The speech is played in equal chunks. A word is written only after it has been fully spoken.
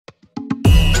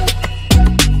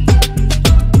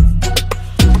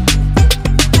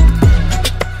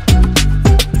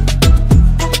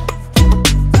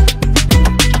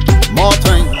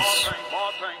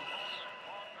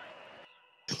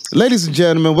Ladies and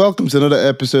gentlemen, welcome to another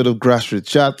episode of Grassroot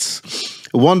Chats.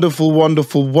 Wonderful,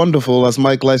 wonderful, wonderful, as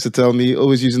Mike likes to tell me,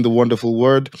 always using the wonderful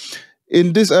word.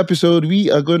 In this episode,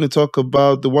 we are going to talk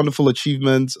about the wonderful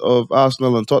achievements of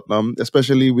Arsenal and Tottenham,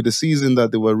 especially with the season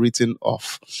that they were written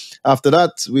off. After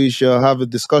that, we shall have a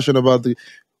discussion about the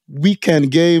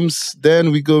weekend games.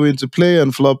 Then we go into play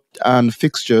and flop and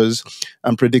fixtures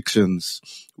and predictions.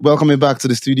 Welcoming back to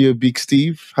the studio, Big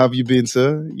Steve. How have you been,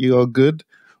 sir? You all good?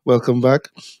 Welcome back.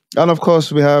 And of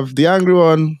course, we have the angry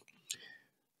one,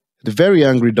 the very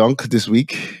angry donk this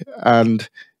week, and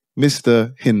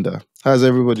Mr. Hinder. How's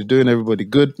everybody doing? Everybody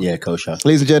good? Yeah, kosher.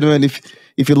 Ladies and gentlemen,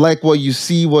 if you like what you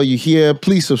see, what you hear,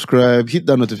 please subscribe, hit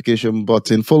that notification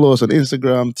button, follow us on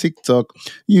Instagram, TikTok,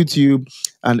 YouTube,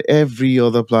 and every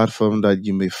other platform that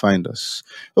you may find us.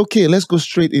 Okay, let's go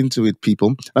straight into it,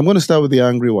 people. I'm going to start with the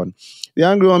angry one. The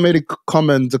angry one made a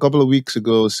comment a couple of weeks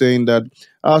ago saying that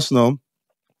Arsenal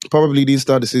probably didn't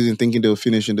start the season thinking they'll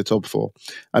finish in the top four.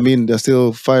 I mean, there's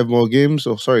still 4 more games.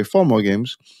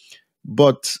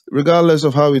 But regardless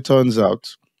of how it turns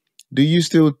out, do you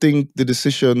still think the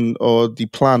decision or the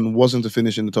plan wasn't to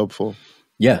finish in the top four?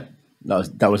 Yeah,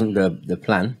 that wasn't the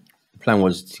plan. The plan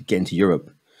was to get into Europe.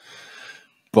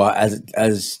 But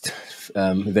as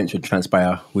events would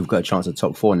transpire, we've got a chance at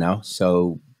top four now,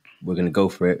 so we're going to go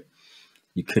for it.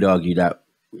 You could argue that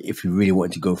if we really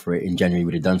wanted to go for it in January,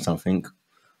 we'd have done something.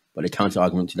 But the counter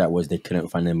argument to that was they couldn't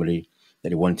find anybody that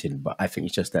they wanted. But I think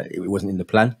it's just that it wasn't in the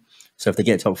plan. So if they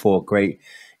get top four, great.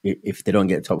 If they don't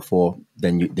get top four,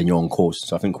 then you're on course.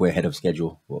 So I think we're ahead of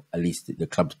schedule, or at least the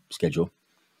club's schedule.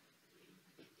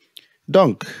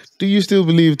 Dunk, do you still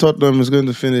believe Tottenham is going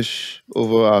to finish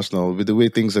over Arsenal with the way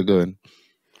things are going?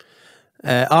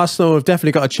 Arsenal have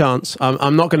definitely got a chance.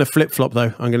 I'm not going to flip-flop,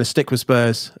 though. I'm going to stick with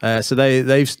Spurs. So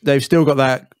they've still got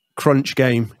that crunch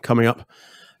game coming up.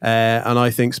 And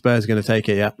I think Spurs are going to take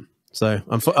it, yeah. So,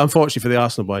 unfortunately for the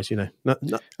Arsenal boys, you know,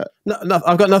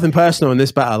 I've got nothing personal in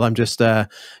this battle. I'm just, I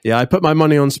put my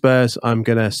money on Spurs. I'm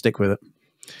going to stick with it.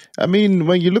 I mean,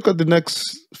 when you look at the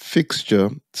next fixture,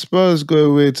 Spurs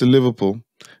go away to Liverpool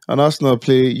and Arsenal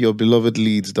play your beloved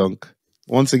Leeds, Dunk.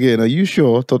 Once again, are you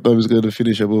sure Tottenham is going to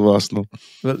finish above Arsenal?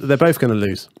 Well, they're both going to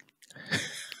lose.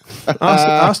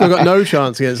 Arsenal got no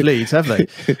chance against Leeds, have they?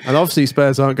 And obviously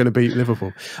Spurs aren't going to beat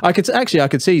Liverpool. I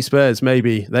could see Spurs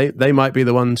maybe. They might be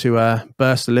the one to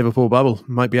burst the Liverpool bubble.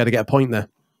 Might be able to get a point there.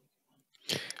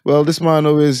 Well, this man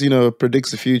always,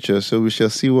 predicts the future, so we shall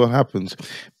see what happens.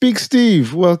 Big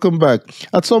Steve, welcome back.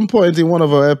 At some point in one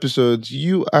of our episodes,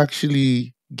 you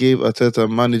actually gave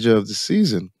Arteta manager of the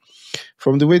season.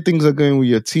 From the way things are going with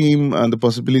your team and the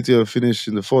possibility of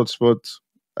finishing the 4th spot,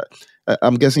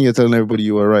 I'm guessing you're telling everybody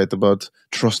you were right about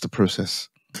trust the process.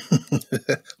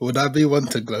 Would I be one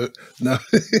to gloat? No,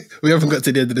 we haven't got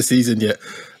to the end of the season yet.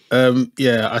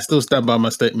 I still stand by my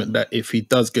statement that if he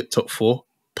does get top 4,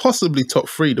 possibly top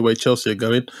 3, the way Chelsea are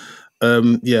going,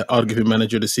 I'll give him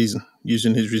manager of the season,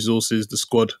 using his resources, the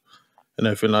squad, and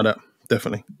everything like that.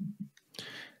 Definitely.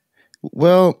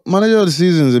 Well, manager of the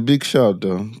season is a big shout,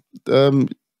 though.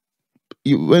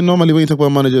 Normally when you talk about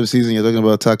manager of the season, you're talking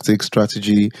about tactics,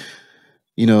 strategy,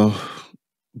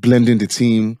 blending the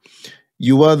team.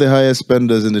 You are the highest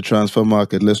spenders in the transfer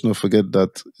market. Let's not forget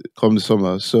that come the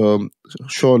summer. So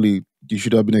surely you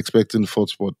should have been expecting the 4th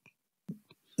spot.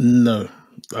 No.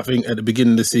 I think at the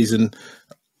beginning of the season,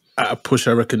 at a push,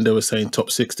 I reckon they were saying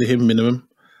top 6 to him minimum.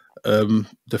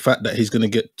 The fact that he's going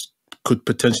to could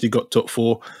potentially got top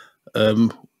 4.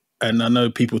 And I know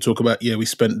people talk about, we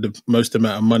spent the most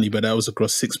amount of money, but that was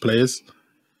across 6 players.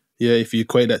 Yeah, if you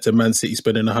equate that to Man City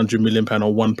spending £100 million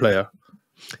on one player.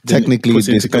 Technically,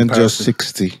 they spent just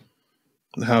 60.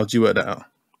 How do you work that out?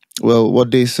 Well, what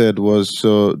they said was,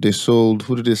 so they sold,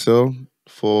 who did they sell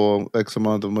for X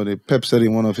amount of money? Pep said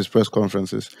in one of his press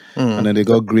conferences. And then they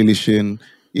got Grealish in.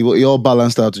 He all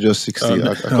balanced out to just 60,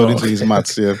 according to his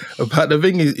maths, yeah. But the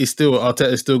thing is,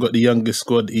 Arteta's still got the youngest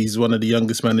squad. He's one of the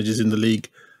youngest managers in the league.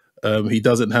 He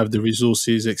doesn't have the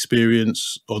resources,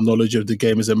 experience, or knowledge of the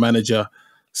game as a manager,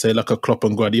 say like a Klopp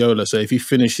and Guardiola. So if he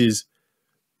finishes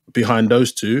behind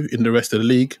those two in the rest of the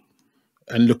league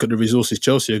and look at the resources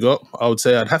Chelsea have got, I would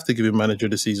say I'd have to give him manager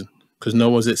of the season because no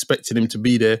one's expecting him to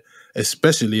be there,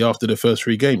 especially after the first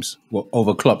 3 games. What,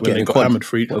 over Klopp getting a quad?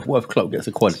 What if Klopp gets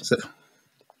a quad? So,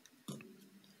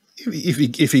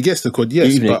 if he gets the quad,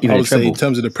 yes. But I would say in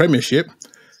terms of the Premiership,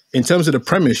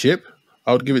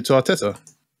 I would give it to Arteta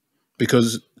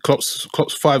because Klopp's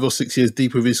 5 or 6 years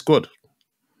deep with his squad.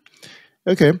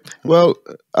 Okay, well,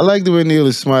 I like the way Neil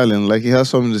is smiling, like he has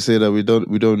something to say that we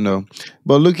don't know.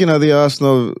 But looking at the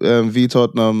Arsenal v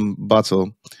Tottenham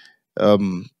battle,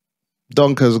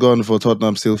 Dunk has gone for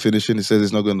Tottenham still finishing. He says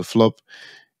it's not going to flop.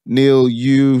 Neil,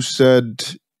 you said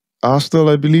Arsenal,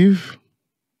 I believe.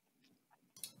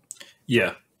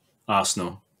 Yeah,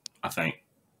 Arsenal, I think.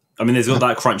 I mean, they've got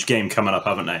that crunch game coming up,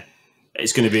 haven't they?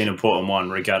 It's going to be an important one,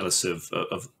 regardless of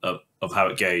how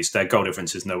it goes. Their goal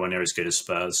difference is nowhere near as good as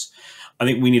Spurs. I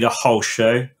think we need a whole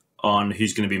show on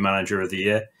who's going to be manager of the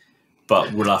year,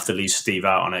 but we'll have to leave Steve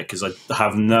out on it because I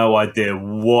have no idea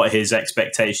what his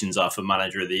expectations are for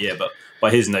manager of the year. But by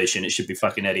his notion, it should be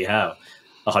fucking Eddie Howe.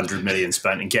 100 million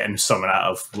spent and getting someone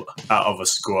out of a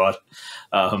squad.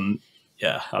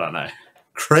 Yeah, I don't know.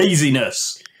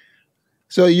 Craziness.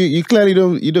 So you clearly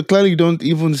don't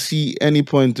even see any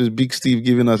point to Big Steve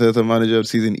giving Arteta manager of the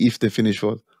season if they finish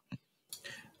fourth.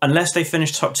 Unless they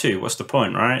finish top two, what's the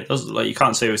point, right? Like, you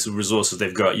can't say it's the resources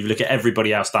they've got. You look at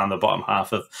everybody else down the bottom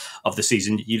half of the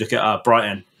season. You look at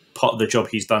Brighton, part of the job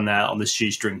he's done there on the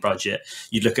shoestring budget.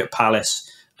 You look at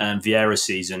Palace and Vieira's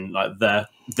season, like they're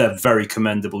very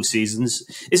commendable seasons.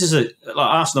 This is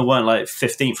Arsenal weren't like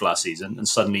 15th last season and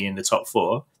suddenly in the top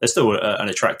four. They're still an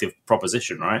attractive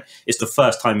proposition, right? It's the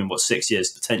first time in 6 years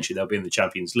potentially they'll be in the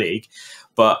Champions League.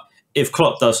 But if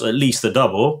Klopp does at least the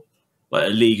double, like a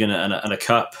league and a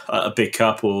cup, a big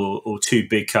cup or two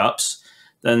big cups,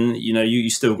 then you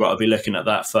still got to be looking at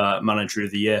that for manager of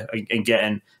the year and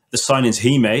getting the signings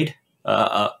he made.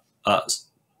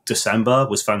 December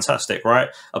was fantastic, right?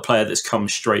 A player that's come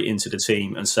straight into the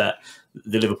team and set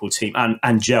the Liverpool team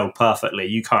and gel perfectly.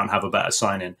 You can't have a better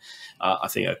signing, I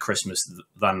think, at Christmas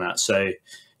than that. So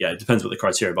yeah, it depends what the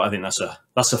criteria, but I think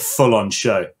that's a full-on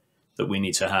show that we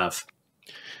need to have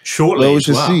shortly. Well, we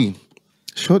should see.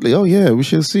 Shortly. Oh yeah, we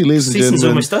shall see, ladies and gentlemen.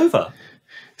 Season's almost over.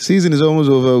 Season is almost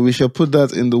over. We shall put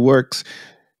that in the works.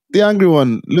 The angry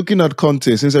one, looking at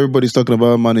Conte, since everybody's talking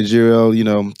about managerial,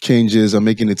 changes and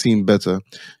making the team better,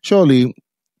 surely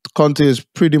Conte is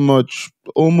pretty much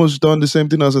almost done the same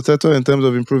thing as Arteta in terms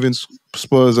of improving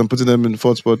Spurs and putting them in the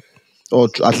fourth spot, or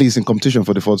at least in competition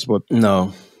for the fourth spot.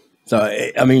 No. So,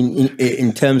 I mean,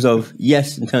 in terms of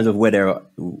where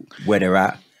they're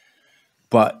at,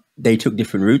 but they took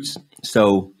different routes.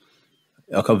 So,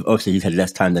 obviously, he's had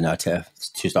less time than Arteta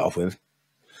to start off with.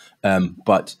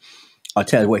 But I'll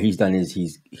tell you what he's done is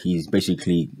he's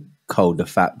basically culled the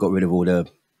fat, got rid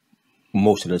of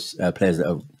most of the players that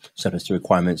are surplus to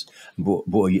requirements,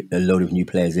 brought a load of new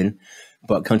players in.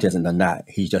 But Conte hasn't done that.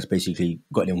 He's just basically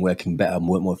got them working better,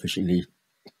 more efficiently,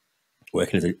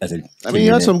 working as a I mean, he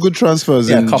had some good transfers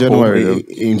in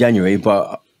January,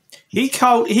 but he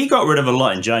got rid of a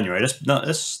lot in January.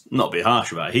 Let's not be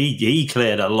harsh about it. He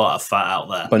cleared a lot of fat out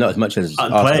there, but not as much as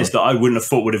players that I wouldn't have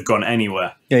thought would have gone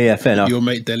anywhere. Yeah, fair enough. Your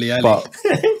mate Dele Alli,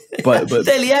 but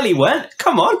Dele Alli went.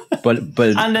 Come on, but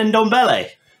and then Ndombele.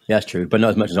 Yeah, that's true, but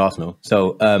not as much as Arsenal.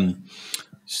 So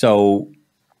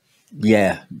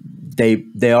yeah,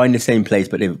 they are in the same place,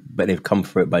 but they've come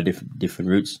for it by different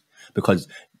routes, because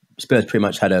Spurs pretty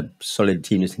much had a solid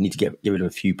team. Just need to get rid of a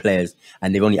few players,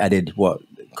 and they've only added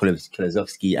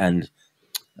Kulusevski and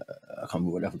I can't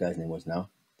remember what the other guy's name was now,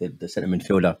 the centre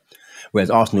midfielder. Whereas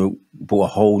Arsenal bought a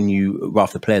whole new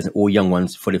raft of players, all young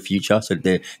ones for the future. So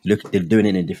they're doing it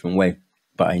in a different way,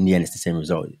 but in the end, it's the same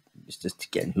result. It's just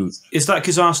getting who. Is that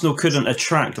because Arsenal couldn't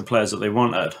attract the players that they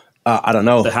wanted? I don't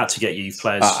know. They had to get youth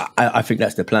players. I think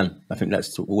that's their plan. I think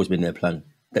that's always been their plan.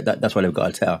 That's why they've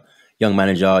got Arteta. Young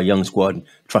manager, young squad,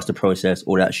 trust the process,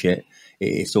 all that shit.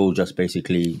 It's all just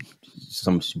basically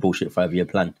some bullshit 5-year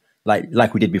plan.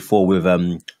 Like we did before with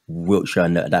Wiltshire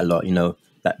and that lot,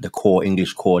 that the core,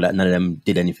 English core, that none of them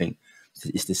did anything.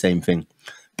 It's the same thing.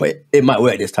 But it might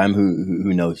work this time,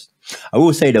 who knows. I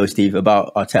will say though, Steve,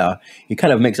 about Arteta, he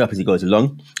kind of makes up as he goes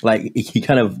along. Like he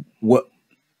kind of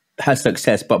has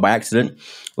success, but by accident.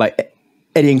 Like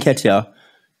Eddie Nketiah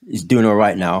is doing all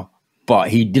right now, but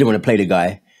he didn't want to play the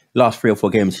guy. Last 3 or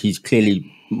 4 games, he's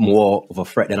clearly more of a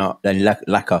threat than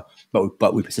Laka,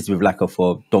 but we persisted with Laka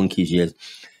for donkey's years.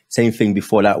 Same thing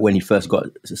before that, when he first got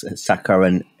Saka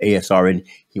and ASR in,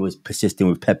 he was persisting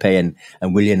with Pepe and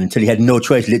Willian until he had no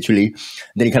choice, literally.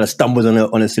 Then he kind of stumbles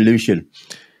on a solution.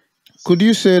 Could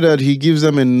you say that he gives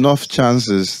them enough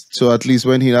chances so at least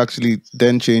when he actually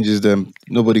then changes them,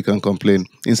 nobody can complain,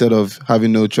 instead of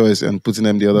having no choice and putting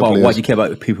them the other players? Why do you care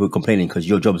about people complaining? Because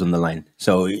your job's on the line.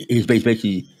 So he's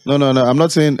basically... No. I'm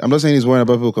not saying he's worrying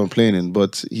about people complaining,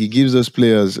 but he gives those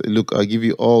players, look, I'll give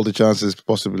you all the chances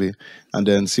possibly, and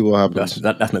then see what happens.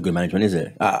 That's not good management, is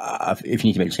it? If you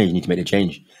need to make a change, you need to make the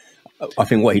change. I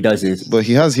think what he does is... But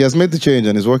he has made the change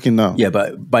and it's working now. Yeah,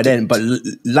 but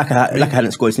Laka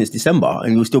hadn't scored since December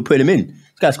and we were still putting him in.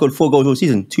 This guy scored 4 goals all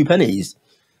season, 2 penalties.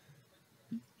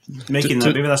 Making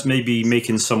that, maybe that's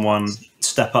making someone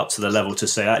step up to the level to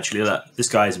say, actually, look, this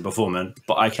guy isn't performing,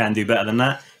 but I can do better than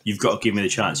that. You've got to give me the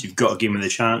chance. You've got to give me the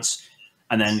chance.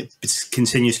 And then it's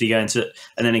continuously going to,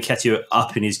 and then Nketiah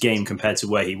up in his game compared to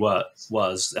where he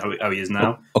was how he is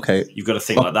now. Okay, you've got to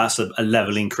think like that's a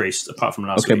level increase apart from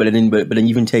last week. But then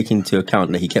even take into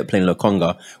account that he kept playing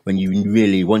Lokonga when you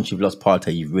really, once you've lost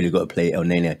Partey, you've really got to play El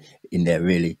Nene in there.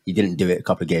 Really, he didn't do it a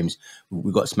couple of games.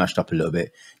 We got smashed up a little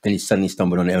bit. Then he suddenly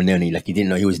stumbled on El Nene like he didn't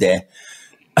know he was there.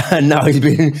 And now his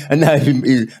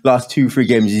last 2-3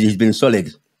 games he's been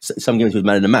solid. Some games he was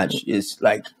man of the match. It's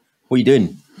like, what are you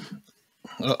doing?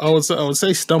 I would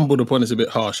say stumbled upon is a bit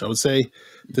harsh. I would say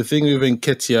the thing with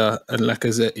Nketiah and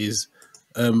Lacazette is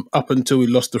up until we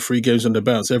lost the 3 games on the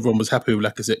bounce, everyone was happy with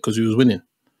Lacazette because he was winning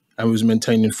and we was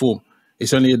maintaining form.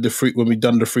 It's only at when we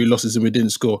done the 3 losses and we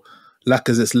didn't score,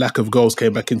 Lacazette's lack of goals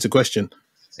came back into question.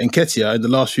 Nketiah in the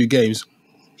last few games,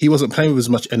 he wasn't playing with as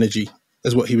much energy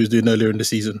as what he was doing earlier in the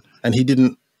season, and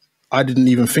I didn't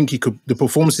even think he could. The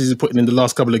performances he's putting in the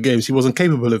last couple of games, he wasn't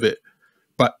capable of it.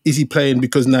 But is he playing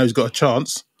because now he's got a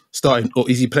chance starting, or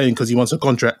is he playing because he wants a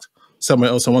contract somewhere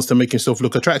else and wants to make himself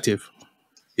look attractive?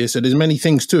 Yeah, so there's many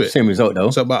things to it. Same result though.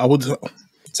 So, but I would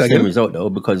say same result though,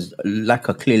 because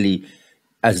Laka clearly,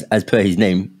 as per his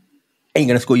name, ain't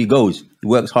gonna score you goals. He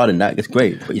works hard in that. That's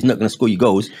great, but he's not gonna score you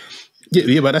goals.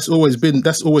 Yeah, but that's always been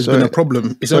a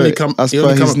problem. It's only come as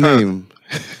per his name.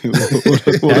 What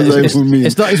does that even mean?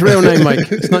 It's not his real name,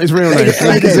 Mike. It's not his real name.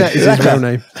 Lacazette is his real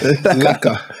name.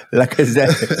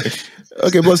 Lacazette.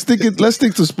 Okay, but let's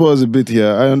stick to Spurs a bit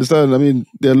here. I understand. I mean,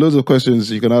 there are loads of questions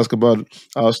you can ask about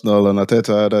Arsenal and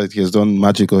Arteta, that he has done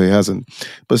magic or he hasn't.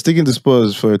 But sticking to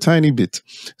Spurs for a tiny bit.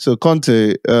 So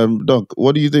Conte, Doc,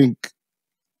 what do you think?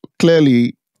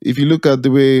 Clearly, if you look at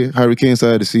the way Harry Kane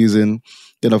started the season,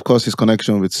 then of course his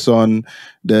connection with Son,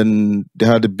 then they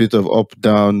had a bit of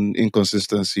up-down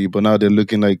inconsistency, but now they're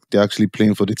looking like they're actually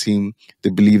playing for the team.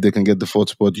 They believe they can get the 4th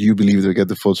spot. You believe they'll get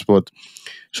the 4th spot.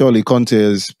 Surely Conte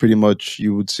is pretty much,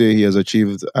 you would say he has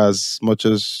achieved as much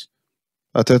as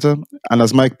Arteta. And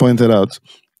as Mike pointed out,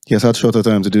 he has had shorter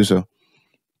time to do so.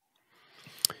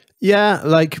 Yeah,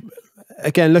 like,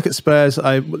 again, look at Spurs.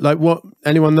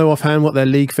 Anyone know offhand what their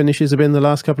league finishes have been the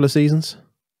last couple of seasons?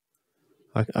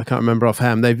 I can't remember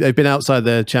offhand. They've been outside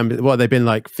the champion. They've been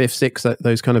like 5th, 6th,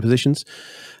 those kind of positions.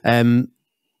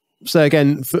 So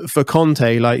again, for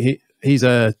Conte, like he's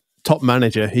a top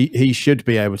manager. He should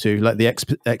be able to, like the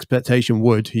expectation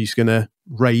would, he's going to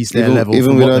raise their level.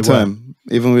 Even without time.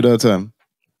 Even without time.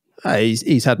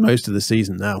 He's had most of the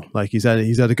season now. Like he's had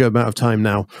a good amount of time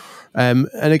now. And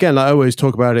again, like I always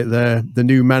talk about it, the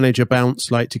new manager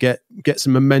bounce, like to get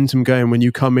some momentum going when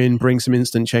you come in, bring some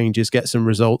instant changes, get some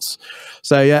results.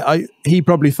 So yeah, he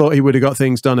probably thought he would have got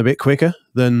things done a bit quicker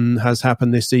than has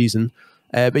happened this season.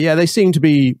 But yeah, they seem to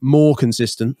be more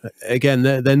consistent. Again,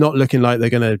 they're not looking like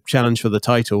they're going to challenge for the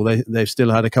title. They've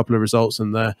still had a couple of results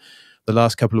in the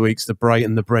last couple of weeks, the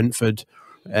Brighton, the Brentford,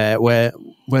 where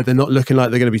they're not looking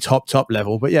like they're going to be top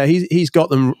level. But yeah, he's got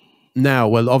them now.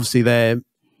 Well, obviously they're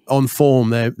on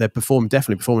form. They're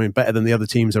definitely performing better than the other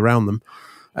teams around them.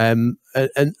 And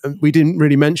we didn't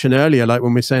really mention earlier, like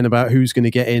when we're saying about who's going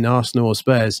to get in, Arsenal or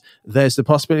Spurs, there's the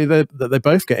possibility that they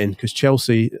both get in, because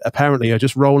Chelsea apparently are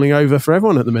just rolling over for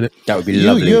everyone at the minute. That would be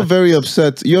lovely. You're very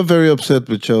upset. You're very upset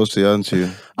with Chelsea, aren't you?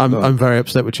 I'm very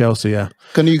upset with Chelsea, yeah.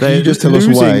 Can you just tell us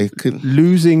why?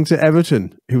 Losing to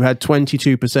Everton, who had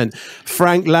 22%.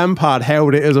 Frank Lampard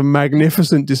held it as a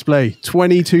magnificent display.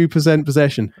 22%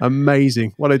 possession.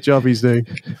 Amazing. What a job he's doing.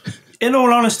 In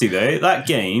all honesty, though, that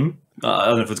game, I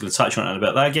don't know if I was going to touch on it in a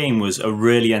bit, that game was a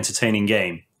really entertaining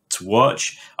game to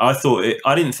watch. I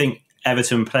didn't think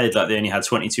Everton played like they only had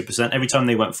 22%. Every time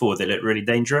they went forward, they looked really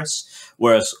dangerous.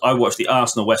 Whereas I watched the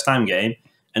Arsenal-West Ham game,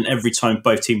 and every time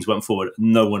both teams went forward,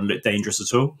 no one looked dangerous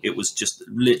at all. It was just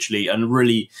literally a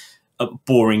really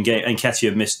boring game. And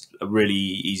Nketiah missed a really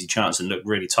easy chance and looked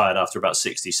really tired after about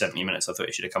 60, 70 minutes. I thought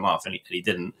he should have come off, and he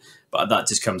didn't. But that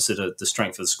just comes to the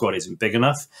strength of the squad isn't big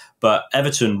enough. But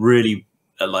Everton really,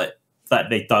 that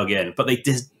they dug in. But they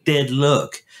did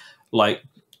look like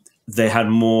they had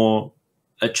more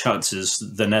chances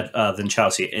than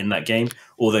Chelsea in that game,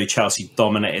 although Chelsea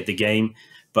dominated the game.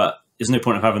 But there's no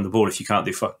point of having the ball if you can't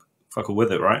do fuck all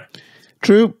with it, right?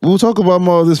 True. We'll talk about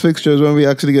more of these fixtures when we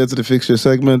actually get to the fixture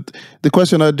segment. The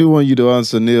question I do want you to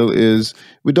answer, Neil, is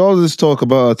with all this talk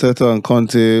about Arteta and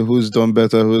Conte, who's done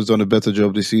better, who's done a better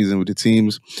job this season with the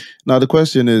teams. Now, the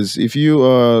question is, if you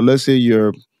are, let's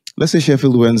say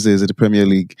Sheffield Wednesday is at the Premier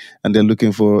League and they're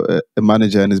looking for a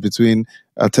manager and it's between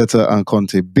Arteta and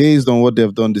Conte, based on what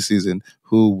they've done this season,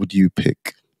 who would you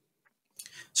pick?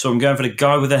 So I'm going for the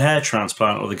guy with the hair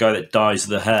transplant or the guy that dyes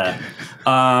the hair.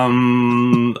 I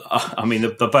mean,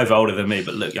 they're both older than me,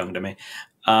 but look younger than me.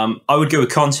 I would go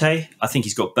with Conte. I think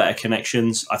he's got better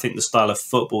connections. I think the style of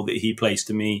football that he plays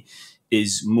to me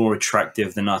is more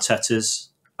attractive than Arteta's.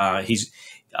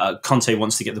 Conte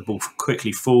wants to get the ball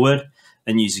quickly forward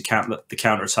and use the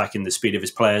counter-attack in the speed of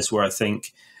his players, where I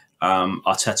think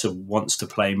Arteta wants to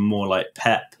play more like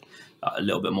Pep, a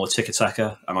little bit more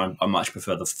tiki-taka, and I much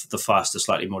prefer the faster,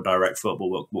 slightly more direct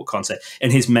football. What Conte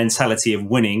and his mentality of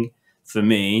winning, for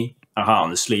me, a heart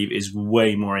on the sleeve, is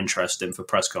way more interesting for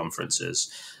press conferences,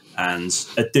 and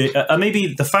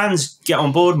maybe the fans get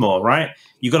on board more. Right,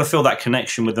 you got to feel that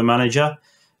connection with the manager,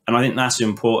 and I think that's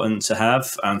important to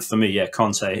have. And for me, yeah,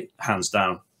 Conte, hands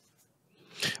down.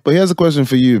 But here's a question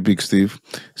for you, Big Steve.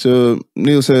 So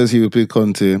Neil says he will pick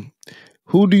Conte.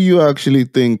 Who do you actually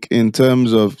think in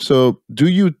terms of... So do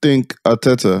you think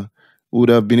Arteta would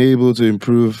have been able to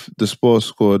improve the Spurs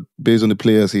squad based on the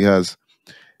players he has?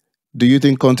 Do you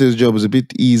think Conte's job is a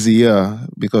bit easier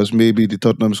because maybe the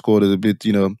Tottenham squad is a bit,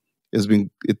 you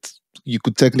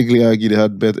could technically argue they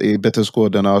had a better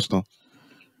squad than Arsenal?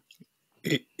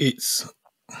 It's...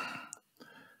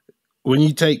 When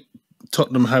you take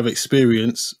Tottenham have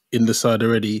experience in the side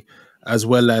already, as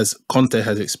well as Conte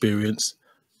has experience,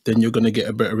 then you're going to get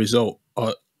a better result.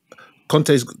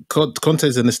 Conte's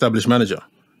an established manager.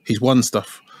 He's won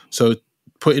stuff. So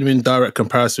putting him in direct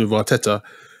comparison with Arteta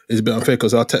is a bit unfair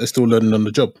because Arteta's still learning on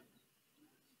the job.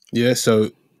 Yeah,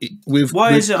 so...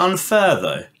 Why is it unfair,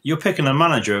 though? You're picking a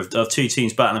manager of two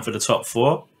teams battling for the top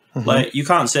four. Mm-hmm. Like, you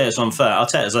can't say it's unfair.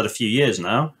 Arteta's had a few years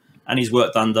now, and he's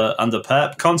worked under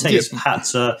Pep. Conte's had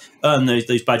to earn those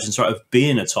badges of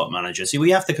being a top manager. See,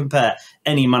 we have to compare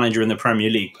any manager in the Premier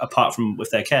League, apart from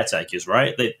with their caretakers,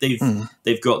 right?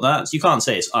 They've got that. So you can't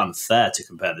say it's unfair to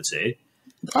compare the two.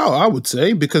 Oh, I would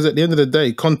say, because at the end of the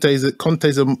day, Conte's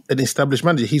an established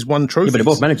manager. He's won trophies. Yeah, but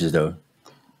they're both managers, though.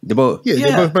 They're both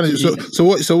managers. So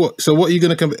what are you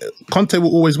going to compare? Conte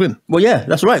will always win. Well, yeah,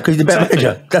 that's right, because he's the better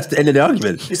manager. That's the end of the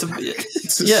argument. So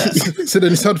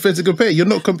then it's unfair to compare. There's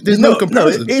no comparison. No,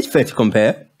 it is fair to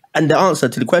compare. And the answer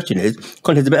to the question is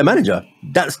Conte's the better manager.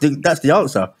 That's the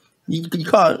answer. You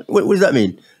can't. What does that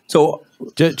mean? So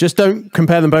just don't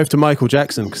compare them both to Michael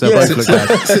Jackson, because they both look bad.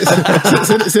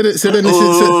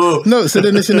 So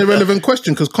then it's an irrelevant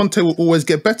question because Conte will always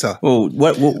get better. Well,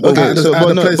 that's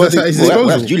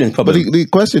Julian's problem. But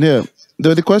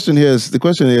the question here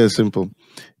is simple.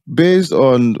 Based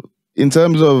on, in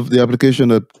terms of the application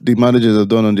that the managers have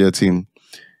done on their team,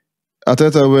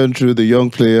 Arteta went through the young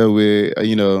player where,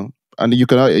 and you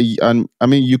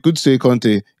could say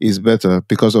Conte is better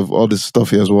because of all the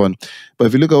stuff he has won. But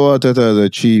if you look at what Arteta has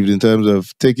achieved in terms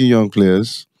of taking young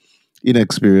players,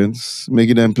 inexperience,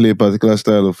 making them play a particular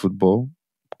style of football,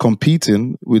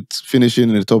 competing with finishing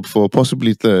in the top four,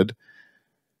 possibly third.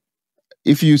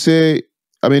 If you say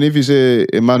a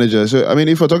manager,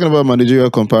 if we're talking about managerial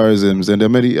comparisons, then there are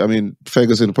many,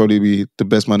 Ferguson will probably be the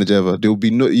best manager ever. There will be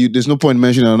there's no point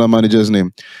mentioning another manager's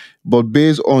name. But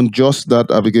based on just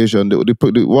that application,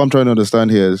 what I'm trying to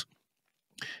understand here is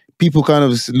people kind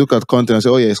of look at Conte and say,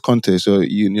 oh yeah, it's Conte. So,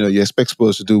 you expect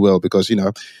Spurs to do well because,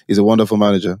 he's a wonderful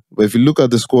manager. But if you look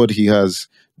at the squad he has,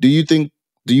 do you think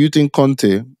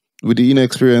Conte, with the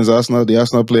inexperience the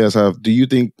Arsenal players have, do you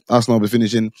think Arsenal will be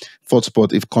finishing fourth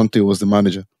spot if Conte was the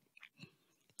manager?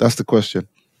 That's the question.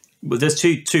 But there's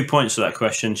two points to that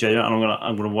question, Jay, and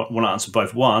I'm gonna want to answer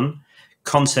both. One,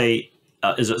 Conte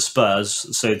is at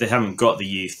Spurs, so they haven't got the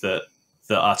youth that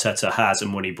Arteta has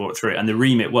and when he brought through. And the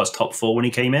remit was top four when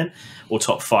he came in, or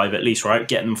top five at least, right?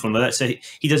 Getting them from there. So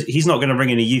he's not going to bring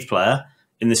in a youth player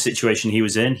in the situation he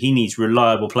was in. He needs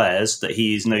reliable players that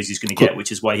he knows he's going to get,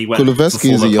 which is why he went for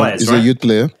former players. Is a youth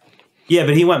player. Yeah,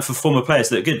 but he went for former players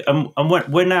that are good. And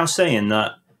we're now saying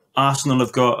that Arsenal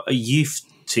have got a youth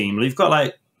team. They've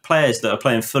got players that are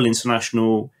playing full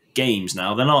international games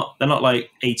now. They're not like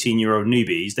 18-year-old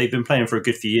newbies. They've been playing for a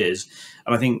good few years.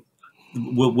 And I think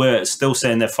we're still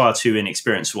saying they're far too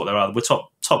inexperienced for what they are. We're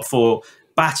top four,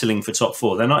 battling for top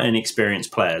four. They're not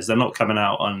inexperienced players. They're not coming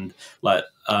out on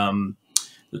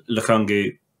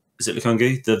Lukongu. Is it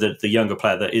Lukongu? The younger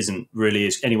player that isn't really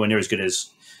anywhere near as good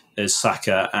as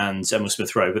Saka and Emil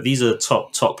Smith-Rowe. But these are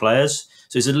top players.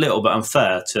 So it's a little bit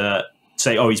unfair to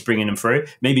say, oh, he's bringing them through.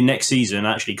 Maybe next season,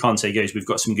 actually, Conte goes, we've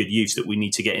got some good youths that we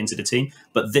need to get into the team.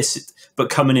 But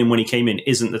coming in when he came in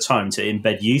isn't the time to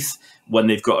embed youth when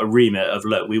they've got a remit of,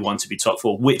 look, we want to be top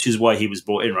four, which is why he was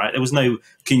brought in, right? There was no,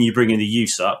 can you bring in the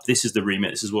youths up? This is the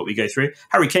remit. This is what we go through.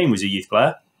 Harry Kane was a youth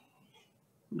player.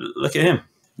 Look at him.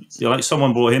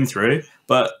 Someone brought him through,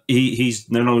 but he's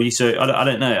no longer. So I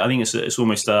don't know. I think it's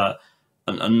almost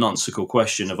a nonsensical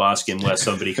question of asking where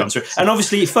somebody comes through. And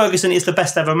obviously, Ferguson is the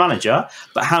best ever manager,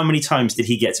 but how many times did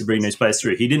he get to bring those players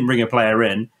through? He didn't bring a player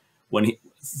in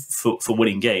for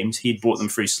winning games. He brought them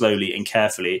through slowly and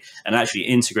carefully, and actually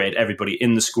integrated everybody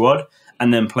in the squad,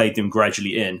 and then played them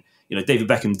gradually in. David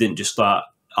Beckham didn't just start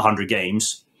 100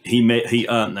 games. He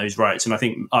earned those rights, and I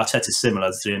think Arteta's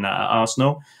similar to doing that at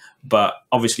Arsenal. But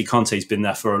obviously, Conte's been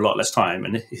there for a lot less time,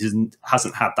 and he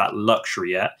hasn't had that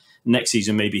luxury yet. Next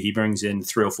season, maybe he brings in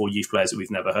 3 or 4 youth players that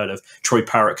we've never heard of. Troy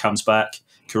Parrott comes back.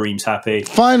 Kareem's happy.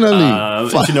 Finally.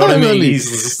 Do you know what I mean? He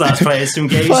starts playing some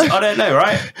games. I don't know,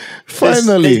 right?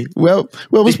 Finally.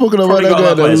 We've spoken about that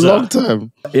guy in a long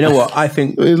time. You know what? I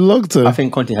think a long time. I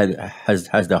think Conte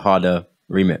has the harder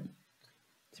remit,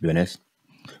 to be honest,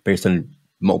 based on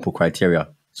multiple criteria.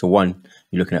 So one,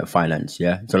 you're looking at finance,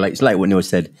 yeah? So it's like what Neil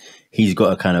said, he's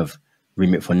got a kind of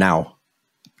remit for now.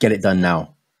 Get it done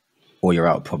now, or you're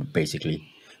out, basically.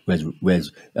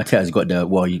 Whereas Arteta's got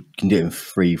you can do it in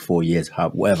 3-4 years,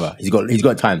 whatever. He's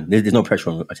got time. There's no pressure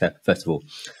on Arteta, first of all.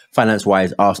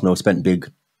 Finance-wise, Arsenal spent big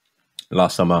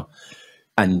last summer,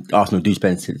 and Arsenal do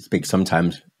spend big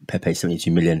sometimes. Pepe,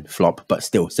 72 million, flop, but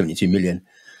still 72 million.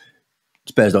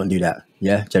 Spurs don't do that,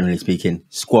 yeah, generally speaking.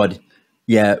 Squad,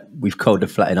 yeah, we've culled the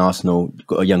flat in Arsenal,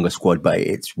 got a younger squad, but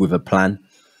it's with a plan.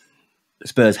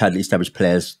 Spurs had established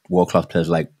players, world-class players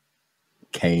like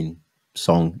Kane,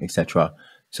 Song, etc.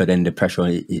 So then the pressure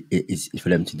is for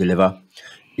them to deliver.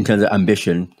 In terms of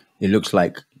ambition, it looks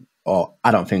like,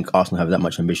 I don't think Arsenal have that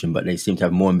much ambition, but they seem to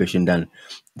have more ambition than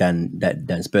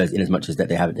Spurs, in as much as that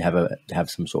they have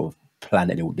some sort of plan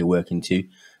that they're working to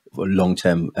for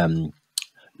long-term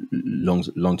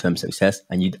success.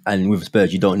 And with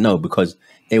Spurs, you don't know, because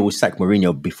they will sack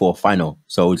Mourinho before final.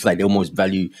 So it's like they almost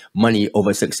value money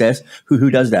over success.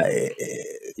 Who does that?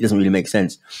 It doesn't really make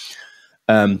sense.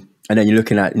 And then you're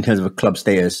looking at, in terms of a club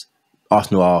status,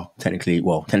 Arsenal are technically,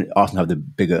 Arsenal have a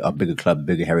bigger club,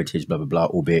 bigger heritage, blah, blah, blah,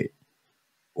 albeit,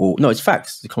 no, it's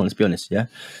facts. Come on, let's be honest, yeah?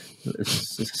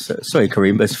 Sorry,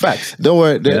 Kareem, but it's facts. Don't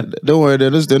worry, don't worry.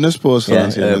 They're not Spurs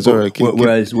fans. It's all right.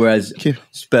 Whereas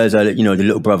Spurs are, the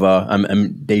little brother,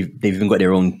 and they've even got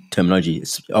their own terminology.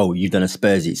 You've done a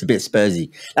Spursy. It's a bit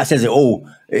Spursy. That says it all.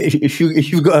 If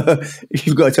you've got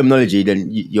a terminology, then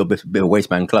you're a bit of a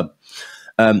wasteman club.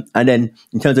 And then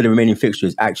in terms of the remaining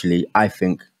fixtures, actually, I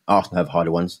think Arsenal have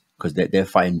harder ones, because they're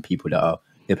fighting people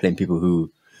they're playing people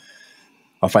who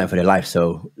are fighting for their life.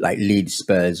 So like Leeds,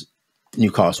 Spurs,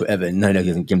 Newcastle, Everton, none of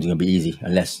those games are going to be easy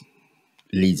unless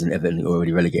Leeds and Everton are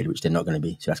already relegated, which they're not going to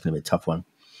be. So that's going to be a tough one.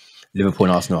 Liverpool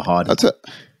and Arsenal are hard,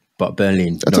 but Burnley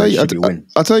and Norwich should be a win.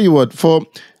 I'll tell you what, the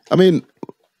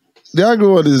angry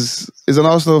one is an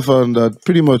Arsenal fan that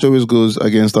pretty much always goes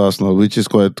against Arsenal, which is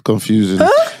quite confusing.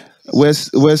 Where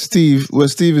Steve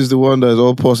is the one that is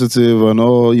all positive and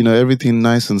all, everything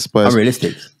nice and spicy.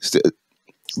 Unrealistic.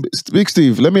 Big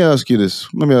Steve, let me ask you this.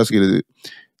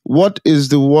 What is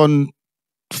the one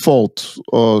fault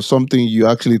or something you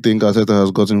actually think Arteta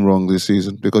has gotten wrong this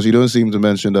season? Because you don't seem to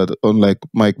mention that, unlike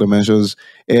Mike that mentions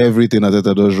everything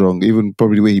Arteta does wrong, even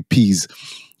probably the way he pees.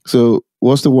 So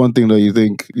what's the one thing that you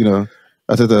think,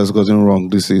 Arteta has gotten wrong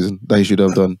this season that he should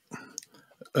have done?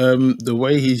 The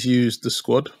way he's used the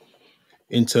squad,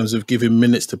 in terms of giving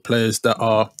minutes to players that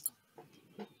are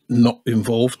not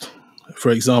involved. For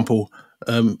example,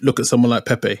 look at someone like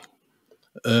Pepe.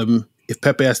 If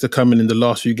Pepe has to come in the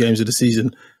last few games of the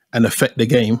season and affect the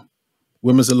game,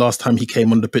 when was the last time he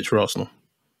came on the pitch for Arsenal?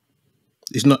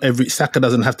 It's not Saka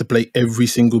doesn't have to play every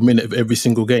single minute of every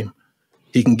single game.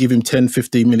 He can give him 10,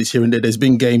 15 minutes here and there. There's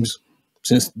been games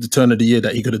since the turn of the year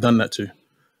that he could have done that to.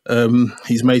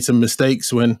 He's made some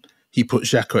mistakes when he put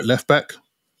Xhaka at left back.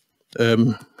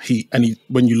 When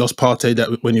you lost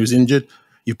Partey when he was injured,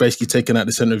 you've basically taken out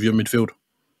the centre of your midfield.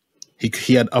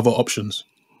 He had other options.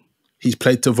 He's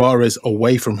played Tavares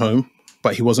away from home,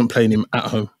 but he wasn't playing him at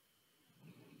home.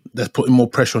 That's putting more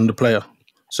pressure on the player.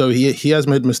 So he has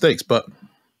made mistakes, but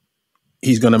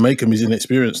he's going to make them. He's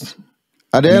inexperienced.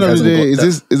 At the end of the day,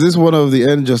 is this one of the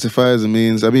end justifies the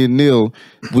means? I mean, Neil,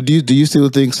 do you still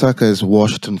think Saka is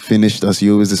washed and finished as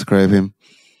you always describe him?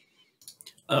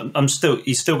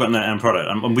 He's still got no end product,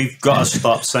 and we've got to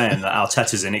stop saying that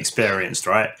Arteta's inexperienced,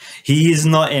 right? He is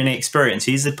not inexperienced.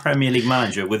 He's the Premier League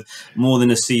manager with more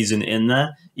than a season in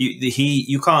there.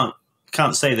 You can't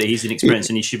say that he's inexperienced,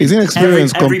 and he should be. He's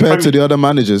inexperienced compared to the other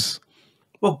managers.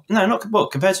 Well, no,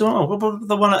 not compared to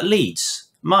the one at Leeds.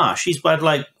 Marsh, he's had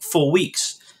like 4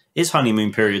 weeks. His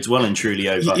honeymoon period's well and truly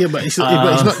over. Yeah, but it's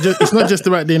not just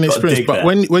about the inexperience. But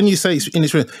when you say it's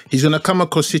inexperienced, he's going to come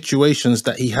across situations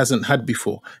that he hasn't had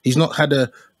before. He's not had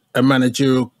a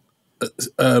managerial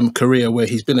career where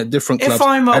he's been at different clubs. If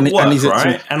I'm at work, he's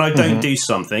right, and I don't do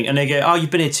something, and they go, "Oh,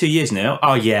 you've been here 2 years now."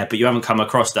 Oh, yeah, but you haven't come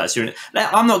across that. So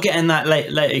I'm not getting that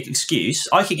late excuse.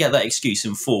 I could get that excuse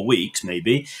in 4 weeks,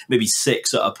 maybe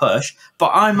 6 at a push.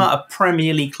 But I'm at a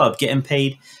Premier League club getting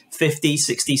paid 50,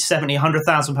 60, 70,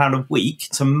 £100,000 a week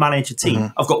to manage a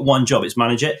team. I've got one job, it's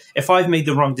manage it. If I've made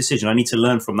the wrong decision, I need to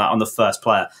learn from that on the first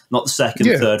player, not the second,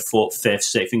 third, fourth, fifth,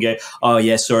 sixth, and go, oh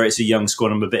yeah, sorry, it's a young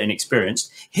squad, I'm a bit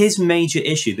inexperienced. His major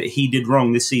issue that he did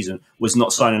wrong this season was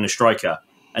not signing a striker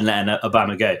and letting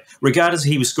Obama go. Regardless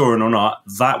if he was scoring or not,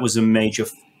 that was a major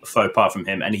faux pas from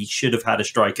him, and he should have had a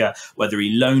striker, whether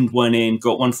he loaned one in,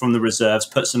 got one from the reserves,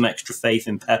 put some extra faith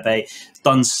in Pepe,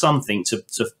 done something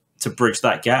to bridge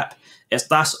that gap.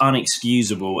 That's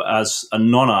unexcusable as a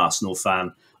non-Arsenal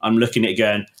fan. I'm looking at it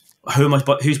going,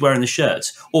 who's wearing the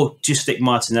shirts? Or just stick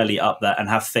Martinelli up there and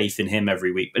have faith in him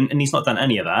every week. And he's not done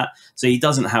any of that. So he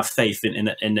doesn't have faith in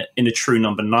a true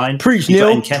number 9. Preach,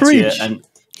 Neil. Preach. And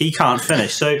he can't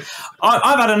finish. So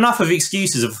I've had enough of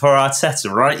excuses for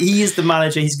Arteta, right? He is the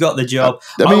manager. He's got the job.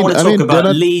 I want to talk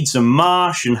about Leeds and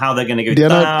Marsh and how they're going to go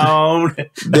down.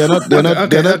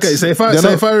 Okay. So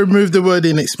if I remove the word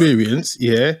inexperience,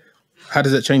 how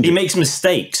does that change? He makes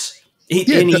mistakes. But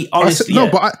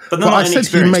I said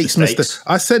he makes mistakes.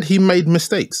 I said he made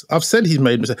mistakes. I've said he's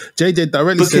made mistakes. JJ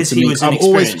directly said to me,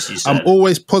 I'm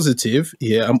always positive.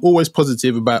 Yeah, I'm always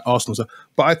positive about Arsenal.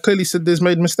 But I clearly said there's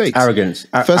made mistakes. Arrogance.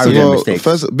 First of all,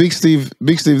 Big Steve,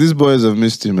 these boys have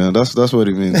missed you, man. That's what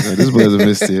it means. Man. These boys have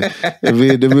missed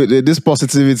you. This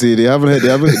positivity, they haven't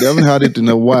had it in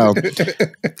a while.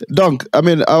 Dunk, I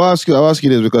mean, I'll ask you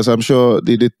this because I'm sure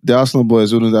the Arsenal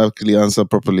boys wouldn't actually answer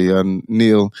properly. And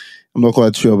Neil, I'm not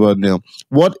quite sure about Neil.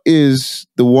 What is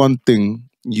the one thing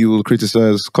you will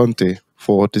criticize Conte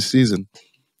for this season?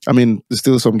 I mean, there's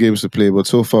still some games to play, but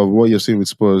so far, what you've seen with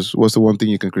Spurs, what's the one thing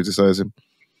you can criticize him?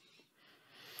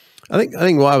 I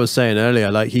think what I was saying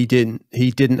earlier, like he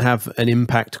didn't have an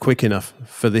impact quick enough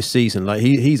for this season. Like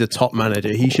he's a top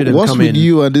manager. He should have come in. What's with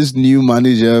you and this new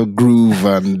manager groove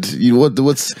and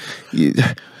what's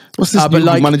this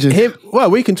new manager?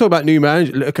 Well, we can talk about new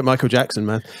managers. Look at Michael Jackson,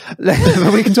 man.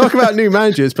 We can talk about new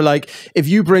managers, but like if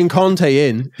you bring Conte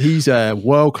in, he's a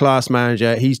world-class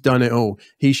manager. He's done it all.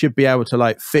 He should be able to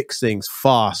like fix things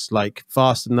fast, like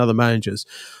faster than other managers.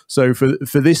 So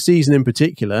for this season in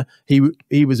particular, he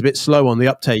was a bit slow on the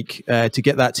uptake to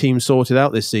get that team sorted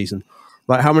out this season.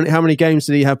 Like how many games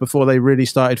did he have before they really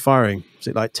started firing? Was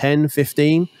it like 10,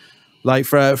 15? Like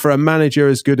for a manager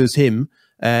as good as him,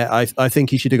 I think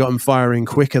he should have gotten firing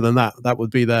quicker than that. That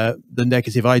would be the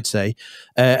negative, I'd say.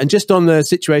 And just on the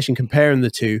situation, comparing the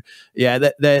two,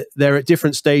 they're at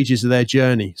different stages of their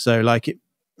journey. So like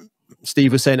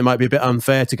Steve was saying, it might be a bit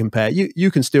unfair to compare.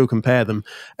 You can still compare them.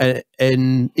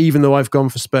 And even though I've gone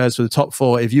for Spurs for the top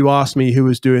 4, if you ask me who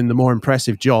was doing the more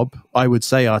impressive job, I would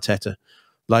say Arteta.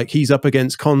 Like he's up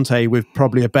against Conte with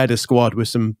probably a better squad with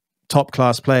some top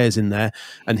class players in there,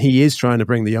 and he is trying to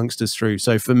bring the youngsters through.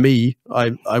 So for me,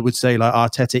 I would say like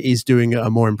Arteta is doing a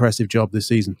more impressive job this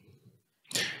season.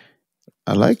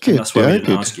 I like it. That's why we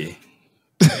didn't ask you.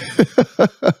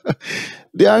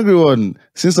 The angry one,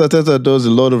 since Arteta does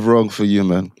a lot of wrong for you,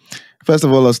 man. First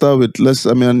of all, I'll start with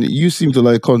you seem to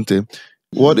like Conte.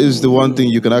 What is the one thing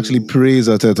you can actually praise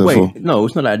Arteta for? No,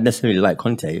 it's not that I necessarily like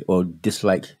Conte or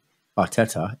dislike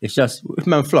Arteta. It's just if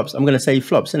man flops, I'm going to say he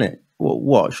flops, isn't it?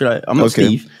 What should I? I'm not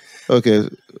Steve. Okay,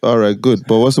 all right, good.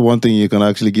 But what's the one thing you can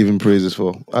actually give him praises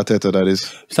for? Arteta, that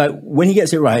is. So when he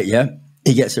gets it right,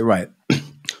 he gets it right.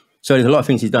 So there's a lot of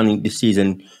things he's done this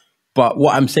season. But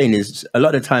what I'm saying is, a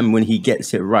lot of the time when he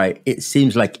gets it right, it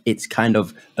seems like it's kind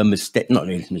of a mistake. Not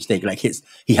really a mistake. Like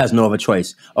he has no other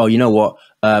choice. Oh, you know what?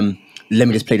 Let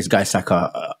me just play this guy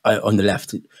Saka on the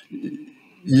left.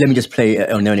 Let me just play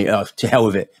to hell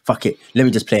with it. Fuck it. Let me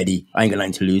just play Eddie. I ain't got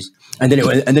nothing to lose. And then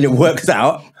it works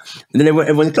out. And then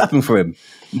everyone's clapping for him.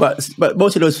 But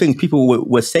most of those things people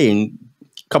were saying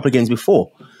a couple of games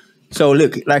before. So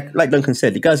look, like Duncan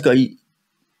said, the guy's got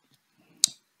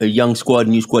a young squad,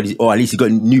 new squad, or at least he's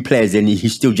got new players in.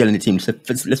 He's still gelling the team. So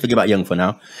let's forget about young for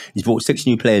now. He's brought 6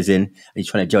 new players in, and he's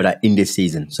trying to gel that in this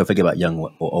season. So forget about young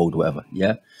or old, whatever.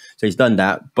 Yeah. So he's done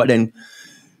that. But then,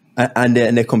 and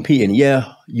they're competing.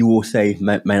 Yeah, you will say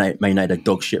Man United are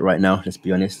dog shit right now. Let's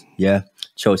be honest. Yeah,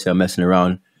 Chelsea are messing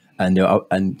around, and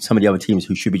some of the other teams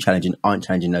who should be challenging aren't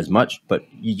challenging as much. But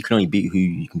you can only beat who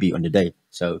you can beat on the day.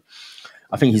 So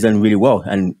I think he's done really well,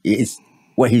 and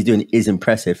what he's doing is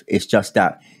impressive. It's just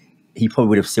that he probably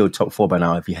would have sealed top 4 by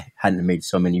now if he hadn't made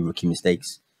so many rookie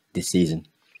mistakes this season,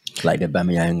 like the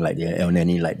Aubameyang, like the El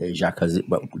Neni, like the Xhaka,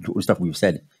 but stuff we've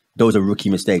said. Those are rookie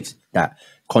mistakes that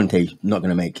Conte's not going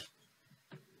to make.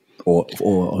 or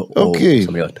Okay.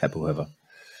 somebody else, Pep or whoever.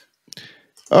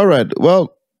 All right.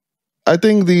 Well, I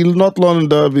think the North London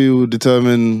derby will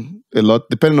determine a lot,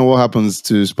 depending on what happens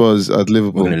to Spurs at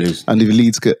Liverpool, We're gonna lose. and if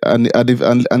Leeds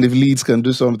if Leeds can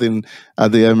do something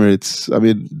at the Emirates. I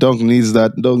mean, Dunk needs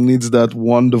that. Dunk needs that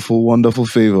wonderful, wonderful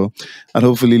favor, and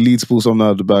hopefully Leeds pull something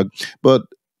out of the bag. But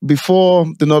before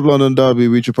the North London derby,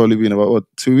 which will probably be in about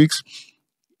 2 weeks,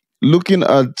 looking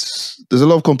at, there's a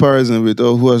lot of comparison with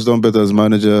who has done better as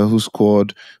manager, who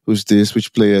scored, who's this,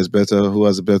 which player is better, who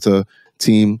has a better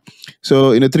team.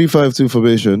 So in a 3-5-2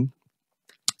 formation,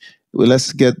 well,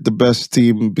 let's get the best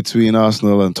team between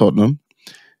Arsenal and Tottenham.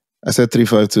 I said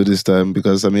 3-5-2 this time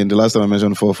because, I mean, the last time I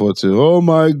mentioned 4-4-2, oh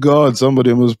my God,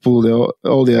 somebody almost pulled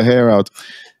all their hair out.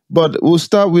 But we'll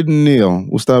start with Neil.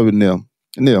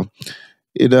 Neil,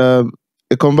 in a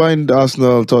combined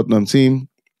Arsenal-Tottenham team,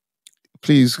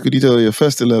 please, could you tell your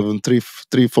first 11, three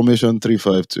formation,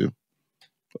 3-5-2?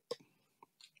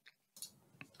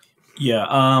 Yeah,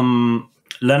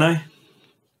 Leno.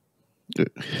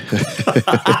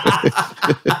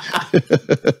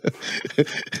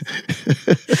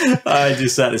 I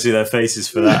just sat to see their faces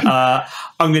for that.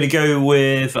 I'm going to go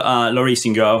with Lloris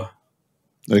in goal.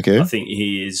 Okay. I think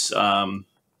he is a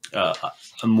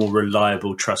more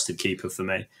reliable, trusted keeper for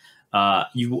me.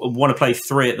 You want to play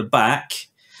three at the back.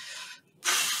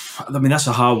 I mean, that's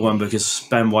a hard one because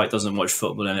Ben White doesn't watch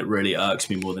football and it really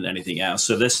irks me more than anything else.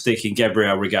 So let's stick in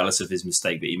Gabriel, regardless of his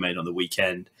mistake that he made on the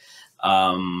weekend.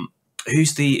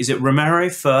 Is it Romero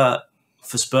for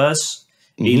Spurs?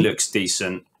 Mm-hmm. He looks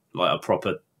decent, like a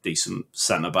proper decent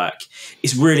centre-back.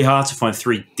 It's really hard to find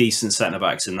three decent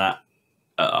centre-backs in that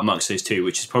amongst those two,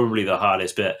 which is probably the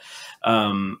hardest bit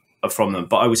from them.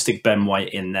 But I would stick Ben White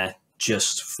in there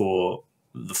just for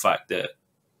the fact that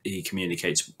he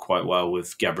communicates quite well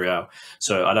with Gabriel.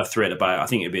 So I'd have three at the back. I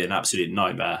think it'd be an absolute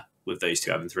nightmare with those two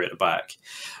having three at the back.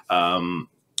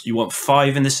 You want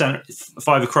five in the centre,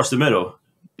 five across the middle,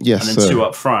 yes, and then two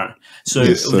up front. So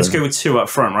let's go with two up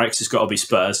front, right? Because it's got to be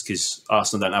Spurs because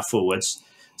Arsenal don't have forwards.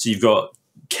 So you've got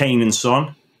Kane and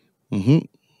Son. Mm-hmm.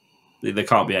 There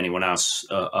can't be anyone else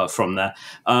from there.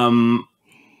 I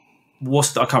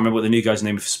can't remember what the new guy's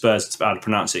name for Spurs, how to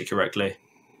pronounce it correctly.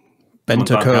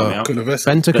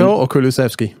 Bentancur or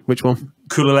Kulusevski? Which one?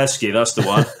 Kulusevski, that's the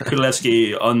one.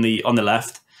 Kulusevski on the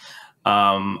left.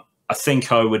 I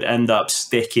think I would end up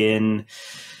sticking,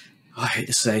 I hate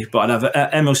to say, but I'd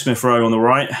have Emil Smith-Rowe on the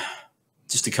right,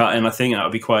 just to cut in. I think that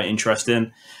would be quite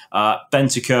interesting.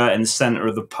 Bentancur in the centre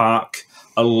of the park,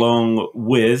 along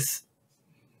with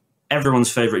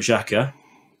everyone's favourite Xhaka,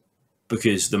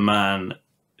 because the man,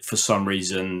 for some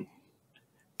reason,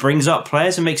 brings up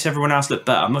players and makes everyone else look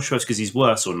better. I'm not sure it's because he's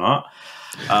worse or not,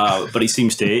 but he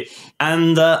seems to.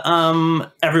 And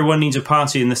everyone needs a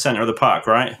party in the centre of the park,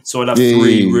 right? So I'd have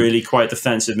three really quite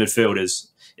defensive midfielders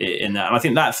in that. And I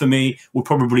think that, for me, would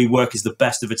probably work as the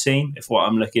best of a team if what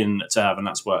I'm looking to have. And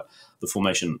that's what the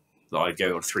formation that I'd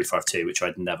go on 3-5-2, which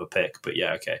I'd never pick. But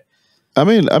yeah, okay. I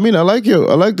mean, I like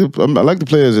the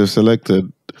players you've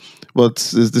selected. But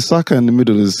the Saka in the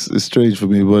middle is strange for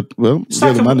me. But, well,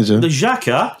 you're the manager. The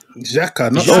Xhaka.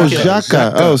 Xhaka, not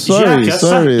Xhaka. Oh, sorry.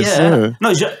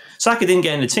 No, Saka didn't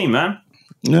get in the team, man.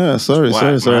 Yeah, sorry.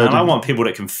 I want people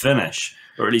that can finish,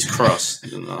 or at least cross.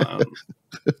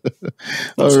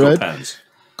 All right.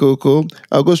 Cool.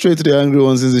 I'll go straight to the angry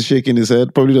one since he's shaking his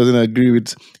head. Probably doesn't agree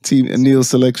with Team Neil's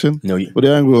selection. No, but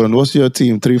the angry one, what's your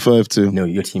team? 3-5-2. No,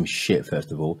 your team's shit,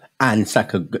 first of all. And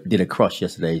Saka did a cross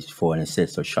yesterday for an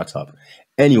assist, so shut up.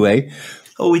 Anyway.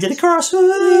 Oh, we did a cross. I'm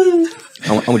going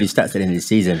to do stats at the end of the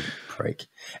season. Prick.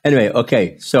 Anyway,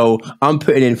 okay. So I'm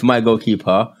putting in for my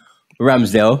goalkeeper,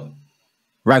 Ramsdale.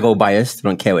 Raggo biased. I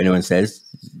don't care what anyone says.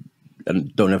 I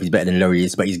don't know if he's better than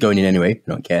Lloris, but he's going in anyway. I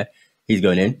don't care. He's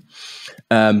going in.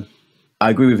 I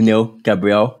agree with Neil,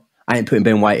 Gabriel. I ain't putting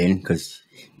Ben White in because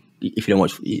if you don't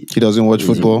watch, he doesn't watch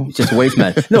football. He's just a waste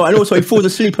man. No, and also he falls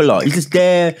asleep a lot. He's just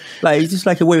there, he's just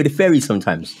like away with the fairies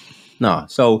sometimes. Nah,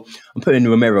 so I'm putting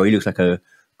Romero. He looks like a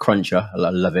cruncher. I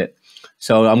love it.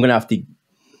 So I'm gonna have to.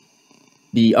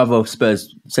 The other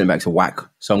Spurs centre backs are whack,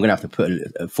 so I'm gonna have to put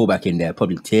a fullback in there,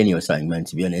 probably Tierney or something, man.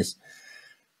 To be honest,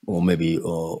 probably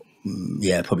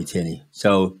Tierney.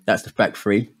 So that's the back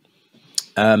three.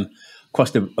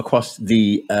 Across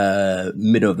the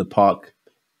middle of the park,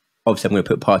 obviously I'm going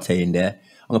to put Partey in there.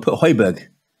 I'm going to put Højbjerg.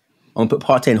 I'm going to put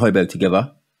Partey and Højbjerg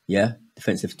together. Yeah,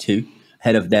 defensive two.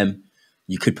 Ahead of them,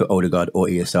 you could put Odegaard or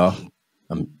ESR.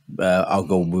 I'll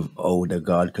go with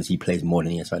Odegaard because he plays more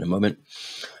than ESR at the moment.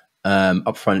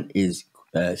 Up front is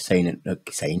Kane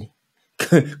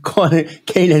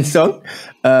and Son.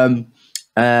 On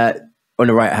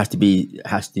the right, it has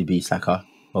to be Saka.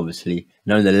 obviously.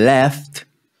 And on the left,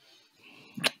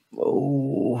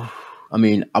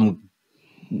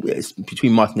 it's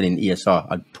between Martinelli and ESR.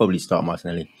 I'd probably start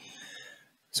Martinelli.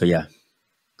 So yeah,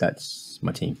 that's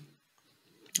my team.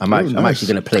 I'm actually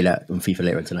going to play that on FIFA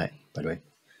later tonight, by the way.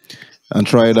 And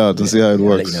try it out and see how it I'll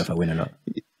works. let you know if I win or not.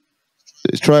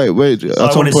 Try it. Wait, at I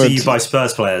some want to point, see you buy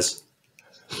Spurs players.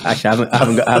 Actually, I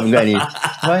haven't got any.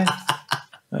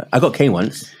 I got Kane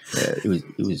once.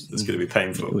 It's going to be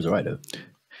painful. It was alright though.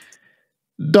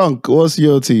 Dunk, what's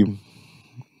your team?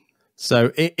 So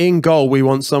in goal, we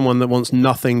want someone that wants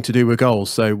nothing to do with goals.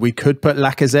 So we could put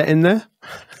Lacazette in there,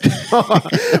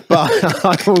 but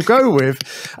I will go with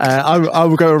I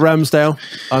will go with Ramsdale.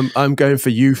 I'm going for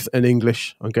youth and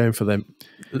English. I'm going for them.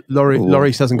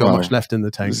 Lloris hasn't got much left in the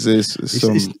tank. This is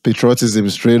some patriotism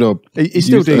straight up. He's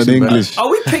still decent. English. Are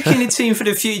we picking a team for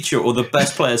the future or the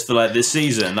best players for like this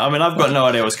season? I mean, I've got no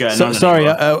idea what's going on. Sorry,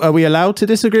 are we allowed to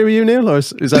disagree with you, Neil, or is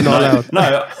that not allowed?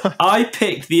 No, I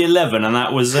picked the 11 and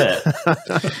that was it.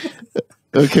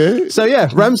 Okay. So yeah,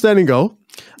 Ramsdale in goal.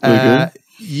 Okay.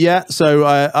 Yeah, so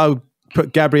I'll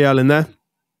put Gabriel in there.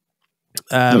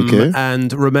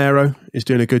 And Romero is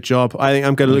doing a good job. I think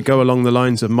I'm going to go along the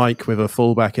lines of Mike with a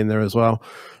fullback in there as well.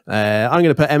 I'm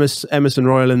going to put Emerson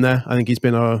Royal in there. I think he's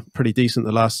been pretty decent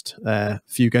the last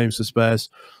few games for Spurs.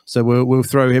 So we'll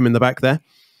throw him in the back there.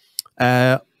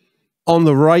 On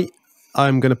the right,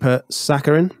 I'm going to put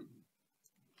Saka in.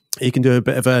 He can do a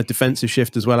bit of a defensive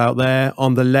shift as well out there.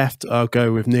 On the left, I'll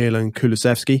go with Neil and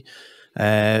Kulusevski.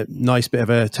 Nice bit of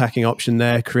an attacking option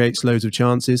there. Creates loads of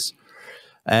chances.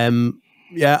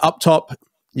 Up top,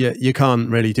 you can't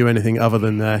really do anything other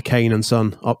than Kane and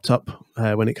Son up top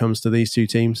when it comes to these two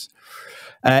teams.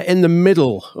 In the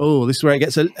middle, this is where it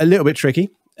gets a little bit tricky.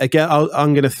 Again,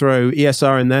 I'm going to throw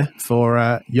ESR in there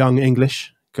for young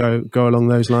English. Go along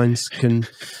those lines. Can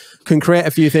create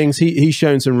a few things. He's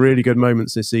shown some really good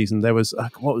moments this season. There was,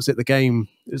 what was it, the game?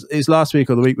 It was last week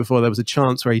or the week before. There was a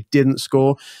chance where he didn't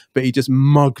score, but he just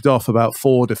mugged off about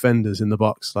 4 defenders in the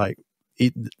box. Like,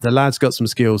 the lad's got some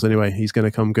skills anyway. He's going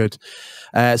to come good.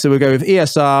 So we'll go with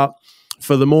ESR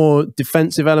for the more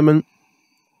defensive element.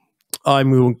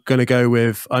 I'm going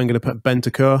to put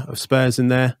Bentancur of Spurs in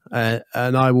there, and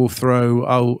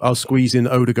I'll squeeze in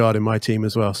Odegaard in my team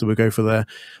as well. So we'll go for the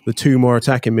 2 more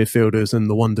attacking midfielders and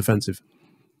the 1 defensive.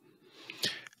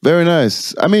 Very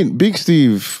nice. I mean, Big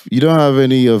Steve, you don't have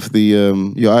any of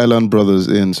the your Island brothers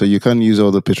in, so you can't use all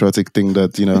the patriotic thing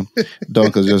that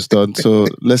Dunk has just done. So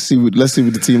let's see with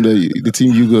the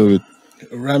team you go with.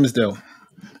 Ramsdale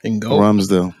in goal.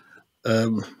 Ramsdale.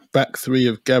 Back 3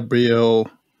 of Gabriel,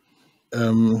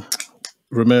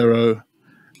 Romero,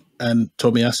 and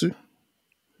Tomiyasu.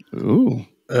 Ooh,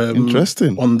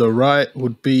 interesting. On the right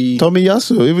would be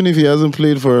Tomiyasu, even if he hasn't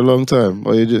played for a long time,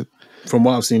 or you just. From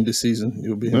what I've seen this season,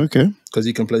 he'll be okay because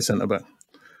he can play centre back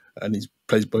and he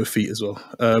plays both feet as well.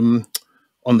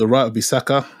 On the right would be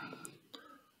Saka.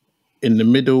 In the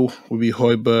middle would be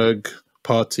Højbjerg,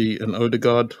 Partey, and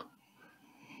Odegaard.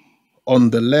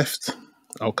 On the left,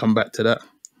 I'll come back to that.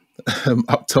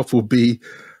 Up top will be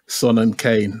Son and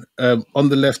Kane. On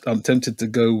the left, I'm tempted to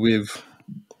go with.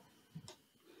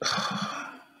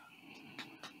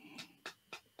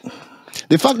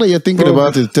 The fact that you're thinking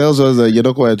about it tells us that you're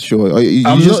not quite sure.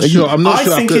 I'm not sure.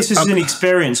 I think this is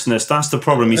inexperiencedness. That's the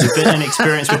problem. He's a bit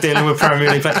inexperienced with dealing with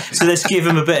Premier League players. So let's give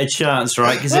him a bit of chance,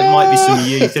 right? Because it might be some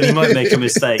youth and he might make a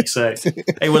mistake. So,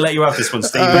 hey, we'll let you have this one,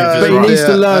 Steve. But he needs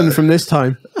to learn from this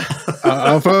time.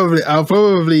 I'll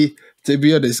probably, to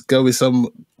be honest, go with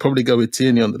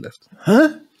Tierney on the left.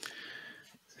 Huh?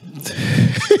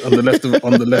 on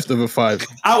the left of a 5.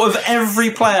 Out of every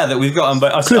player that we've got,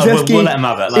 we'll let him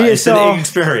have it. Like, it's an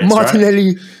inexperience,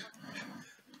 Martinelli, right?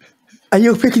 And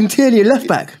you're picking Tierney left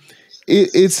back.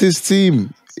 It's his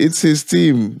team. It's his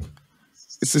team.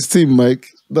 It's his team, Mike.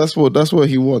 That's what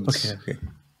he wants. Okay.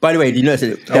 By the way, do you notice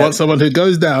it? I want someone who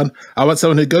goes down.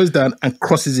 And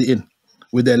crosses it in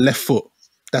with their left foot.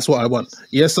 That's what I want.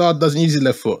 ESR doesn't use his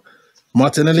left foot.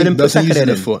 Martinelli doesn't use his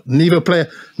left foot. Neither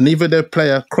their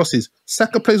player crosses.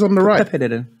 Saka plays on the right. Pepe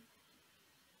then.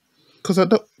 Because I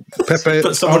don't. Pepe.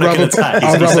 But someone that can attack.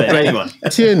 He's going to say anyone.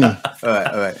 Tierney. All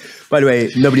right. By the way,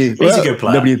 nobody. He's a good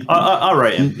player. I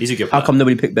rate him. He's a good player. How come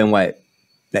nobody picked Ben White?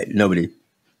 Like nobody.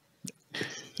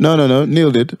 No.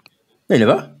 Neil did. They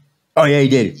never. Oh yeah, he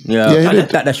did. Yeah, he did.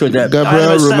 That shows that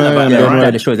Gabriel, Romero,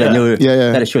 that shows that Neil.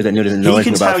 Yeah. That shows that Neil doesn't know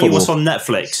anything about football. He can tell you what's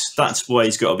on Netflix. That's where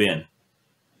he's got to be in.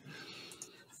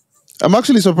 I'm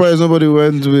actually surprised nobody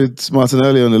went with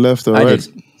Martinelli on the left. Or right?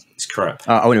 Did. It's correct.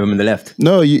 I went with him on the left.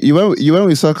 No, you went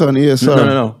with Saka and ESR.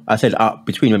 No. I said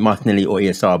between Martinelli or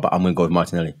ESR, but I'm going to go with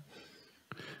Martinelli.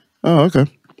 Oh, okay.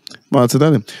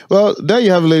 Martinelli. Well, there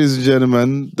you have it, ladies and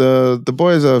gentlemen. The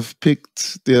boys have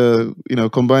picked their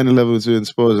combined 11 between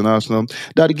Spurs and Arsenal.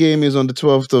 That game is on the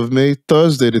 12th of May,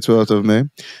 Thursday, the 12th of May.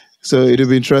 So it'll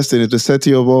be interesting. It'll set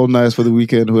you up all nice for the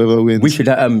weekend. Whoever wins. We should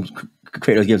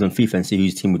create those games on FIFA and see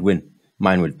whose team would win.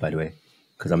 Mine would, by the way,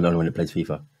 because I'm the only one that plays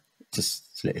FIFA. Just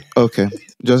okay.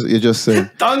 You're just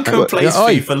saying. Duncan plays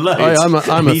FIFA loads.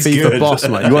 I'm a FIFA good. boss,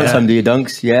 mate. You want some, do you,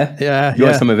 Dunks? Yeah? Yeah. You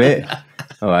want some of it?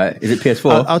 All right. Is it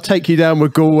PS4? I'll take you down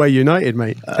with Galway United,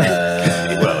 mate.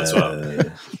 Well, as well.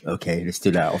 Okay, let's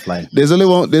do that offline. There's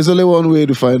only one way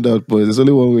to find out, boys. There's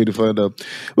only one way to find out.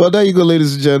 Well, there you go,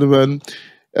 ladies and gentlemen.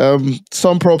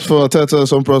 Some props for Arteta,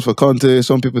 some props for Conte.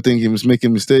 Some people think he was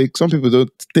making mistakes. Some people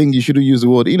don't think you shouldn't use the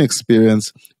word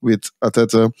inexperience with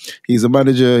Arteta. He's a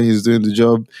manager. He's doing the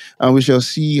job, and we shall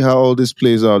see how all this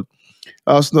plays out.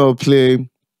 Arsenal play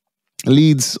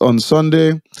Leeds on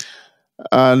Sunday,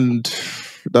 and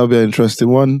that'll be an interesting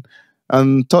one.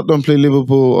 And Tottenham play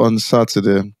Liverpool on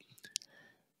Saturday.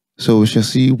 So we shall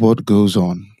see what goes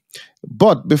on.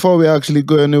 But before we actually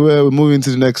go anywhere, we're moving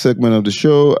to the next segment of the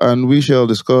show, and we shall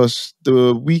discuss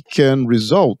the weekend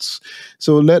results.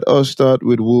 So let us start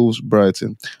with Wolves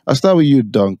Brighton. I'll start with you,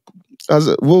 Dunk.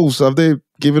 As Wolves, have they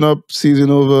given up, season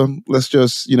over? Let's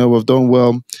just, we've done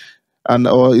well.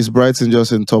 Or is Brighton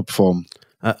just in top form?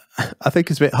 I think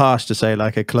it's a bit harsh to say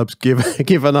like a club's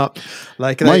given up.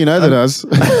 Like Man United has.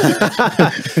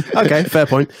 Okay, fair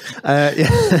point.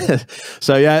 Yeah.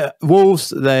 So yeah,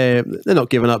 Wolves they're not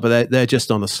giving up, but they're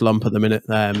just on a slump at the minute.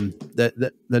 They're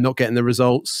not getting the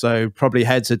results, so probably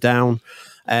heads are down.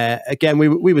 Again,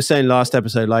 we were saying last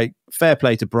episode, like fair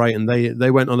play to Brighton. They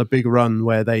went on a big run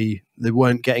where they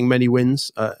weren't getting many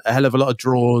wins, a hell of a lot of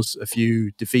draws, a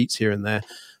few defeats here and there.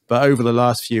 But over the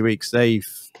last few weeks,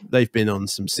 they've been on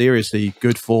some seriously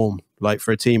good form, like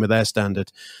for a team of their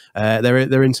standard.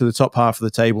 They're into the top half of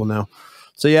the table now.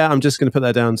 So yeah, I'm just going to put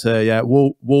that down to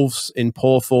Wolves in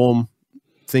poor form.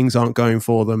 Things aren't going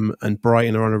for them, and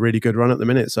Brighton are on a really good run at the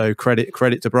minute. So credit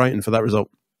to Brighton for that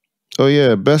result. Oh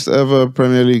yeah, best ever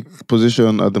Premier League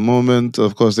position at the moment.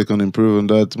 Of course, they can improve on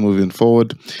that moving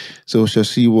forward. So we shall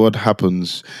see what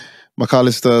happens.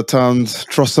 McAllister, Towns,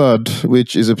 Trossard,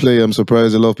 which is a player I'm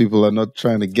surprised a lot of people are not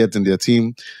trying to get in their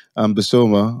team. And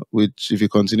Bissouma, which if he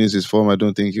continues his form, I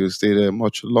don't think he'll stay there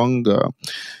much longer.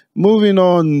 Moving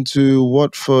on to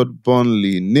Watford,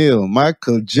 Burnley, nil.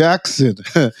 Michael Jackson.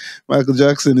 Michael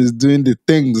Jackson is doing the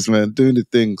things, man, doing the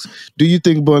things. Do you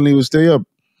think Burnley will stay up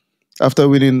after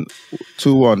winning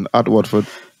 2-1 at Watford?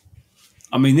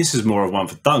 I mean, this is more of one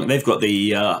for Dunk. They've got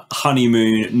the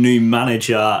honeymoon new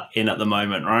manager in at the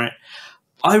moment, right?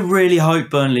 I really hope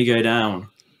Burnley go down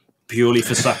purely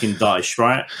for sucking Dyche,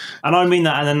 right? And I mean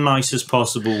that in the nicest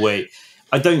possible way.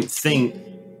 I don't think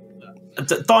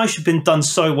Dyche has been done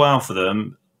so well for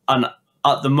them, and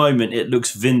at the moment it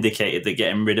looks vindicated that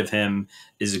getting rid of him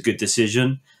is a good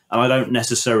decision. And I don't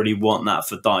necessarily want that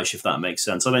for Dyche, if that makes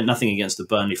sense. I don't nothing against the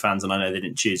Burnley fans, and I know they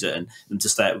didn't choose it, and them to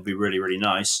stay it would be really, really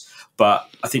nice. But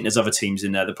I think there's other teams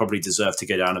in there that probably deserve to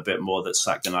go down a bit more, that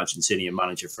sacked an Argentinian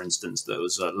manager, for instance, that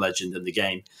was a legend in the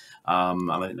game. I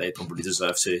think they probably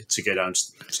deserve to go down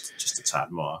just a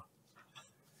tad more.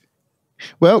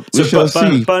 Well, we shall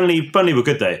see. Burnley were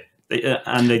good,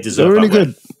 and they deserve. They're really that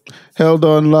good. Held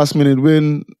on, last minute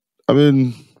win. I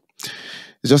mean,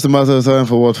 it's just a matter of time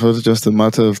for Watford. Just a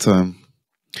matter of time.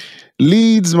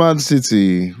 Leeds, Man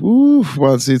City. Woo,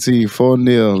 Man City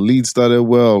 4-0. Leeds started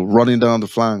well, running down the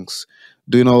flanks,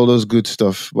 doing all those good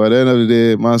stuff. By the end of the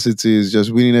day, Man City is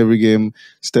just winning every game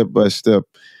step by step.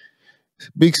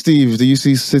 Big Steve, do you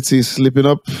see City slipping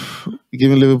up,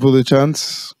 giving Liverpool a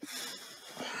chance?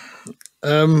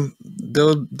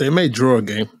 They may draw a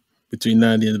game between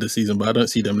now and the end of the season, but I don't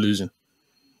see them losing.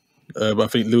 But I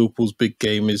think Liverpool's big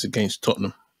game is against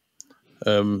Tottenham,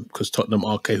 because Tottenham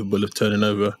are capable of turning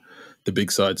over the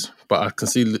big sides. But I can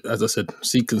see, as I said,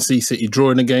 can see City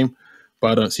drawing a game,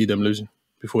 but I don't see them losing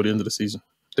before the end of the season.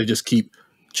 They just keep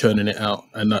churning it out,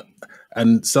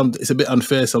 it's a bit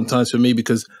unfair sometimes for me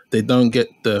because they don't get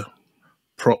the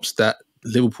props that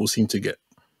Liverpool seem to get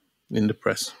in the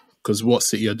press, because what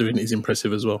City are doing is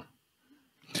impressive as well.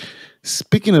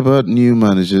 Speaking about new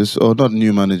managers, or not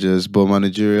new managers, but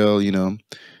managerial,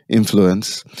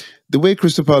 influence, the way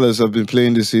Crystal Palace have been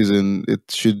playing this season, it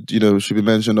should be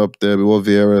mentioned up there with what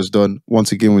Vieira has done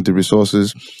once again with the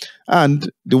resources. And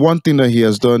the one thing that he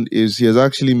has done is he has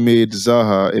actually made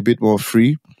Zaha a bit more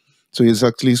free. So he's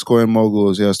actually scoring more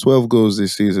goals. He has 12 goals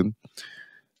this season.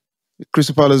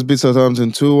 Crystal Palace beat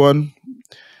Southampton 2-1.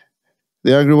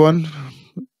 The angry one,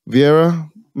 Vieira,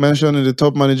 mentioned in the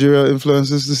top managerial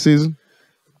influences this season.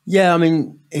 Yeah, I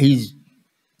mean, he's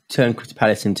turned Crystal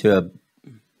Palace into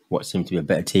what seemed to be a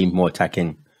better team, more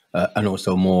attacking, and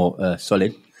also more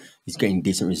solid. He's getting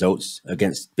decent results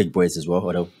against big boys as well.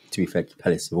 Although, to be fair,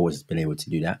 Palace have always been able to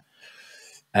do that.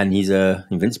 And he's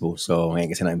invincible, so I ain't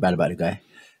gonna say nothing bad about the guy.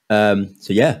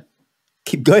 So yeah,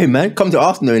 keep going, man. Come to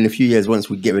Arsenal in a few years once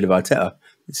we get rid of Arteta.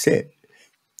 That's it.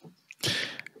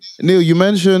 Neil, you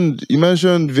mentioned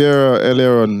Vieira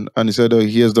earlier on, and you said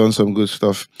he has done some good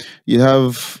stuff. You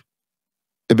have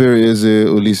Ebere Eze,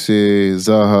 Olise,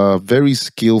 Zaha, very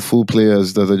skillful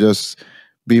players that are just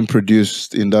being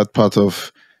produced in that part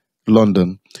of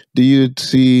London. Do you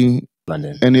see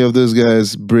London. any of those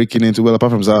guys breaking into, well,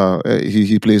 apart from Zaha,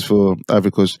 he plays for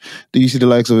Ivory Coast. Do you see the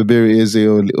likes of Ebere Eze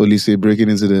or Olise breaking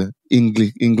into the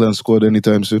England squad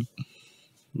anytime soon?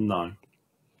 No.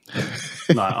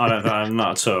 No, I don't.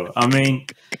 Not at all. I mean,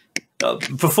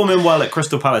 performing well at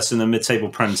Crystal Palace in the mid-table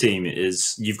Prem team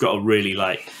is, you've got to really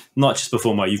not just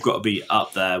perform well. You've got to be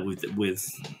up there with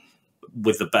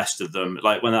the best of them.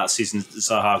 Like when that season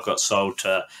Zaha got sold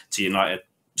to United,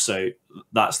 so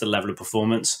that's the level of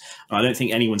performance. And I don't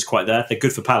think anyone's quite there. They're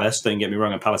good for Palace. Don't get me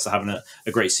wrong. And Palace are having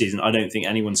a great season. I don't think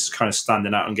anyone's kind of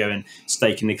standing out and going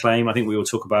staking the claim. I think we all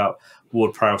talk about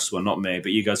Ward-Prowse, well, not me,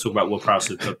 but you guys talk about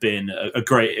Ward-Prowse as being a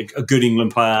good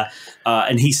England player,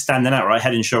 and he's standing out, right,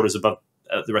 head and shoulders above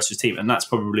the rest of his team. And that's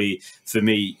probably, for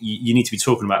me, you need to be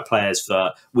talking about players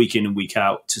for week in and week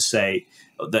out to say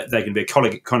that they're going to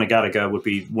be. Conor Gallagher would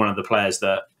be one of the players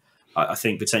that I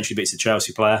think potentially beats the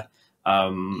Chelsea player,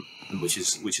 which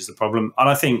is the problem. And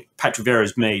I think Patrick Vieira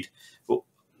has made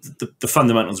the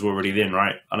fundamentals were already in,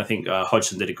 right? And I think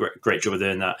Hodgson did a great job of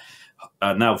doing that.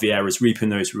 Now Vieira's reaping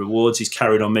those rewards. He's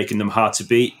carried on making them hard to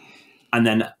beat and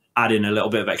then adding a little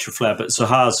bit of extra flair. But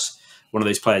Zaha's one of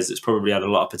those players that's probably had a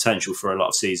lot of potential for a lot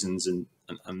of seasons and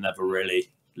never really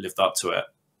lived up to it.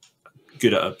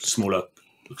 Good at a smaller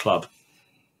club.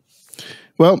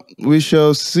 Well, we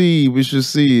shall see. We shall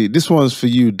see. This one's for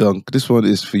you, Dunk. This one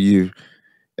is for you.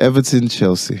 Everton,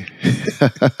 Chelsea.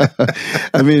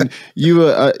 I mean, you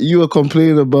were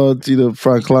complaining about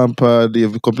Frank Lampard.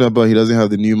 You've complained about he doesn't have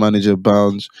the new manager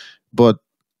bounce. But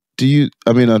do you?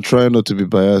 I mean, I'm trying not to be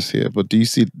biased here, but do you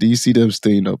see them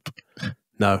staying up?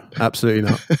 No, absolutely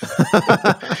not.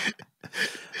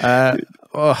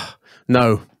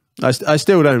 No, I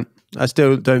still don't. I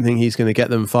still don't think he's going to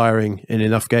get them firing in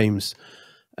enough games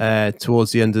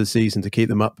towards the end of the season to keep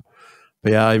them up.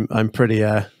 But yeah, I'm pretty.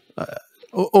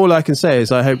 All I can say is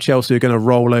I hope Chelsea are going to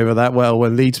roll over that well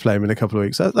when Leeds play them in a couple of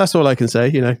weeks. That's all I can say.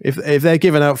 If they're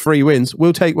giving out free wins,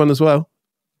 we'll take one as well.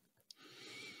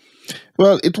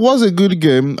 Well, it was a good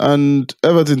game, and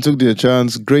Everton took their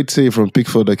chance. Great save from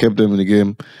Pickford that kept them in the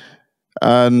game.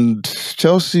 And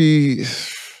Chelsea,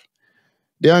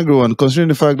 the angry one, considering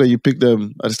the fact that you picked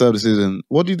them at the start of the season,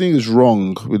 what do you think is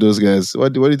wrong with those guys?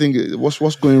 What do you think?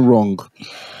 What's going wrong?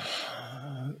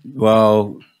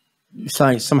 Well, it's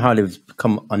like somehow they've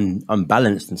become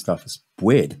unbalanced and stuff. It's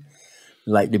weird.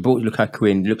 Like they brought Lukaku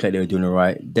in, looked like they were doing all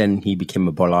right. Then he became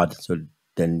a bollard, so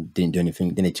then didn't do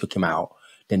anything. Then they took him out.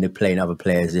 Then they're playing other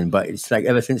players in. But it's like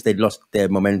ever since they lost their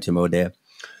momentum or their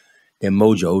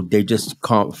mojo, they just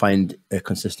can't find a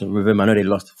consistent rhythm. I know they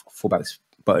lost fullbacks,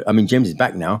 but I mean James is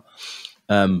back now.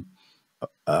 I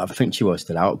think Chiwa's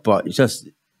still out, but it's just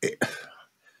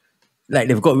like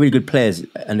they've got really good players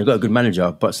and they've got a good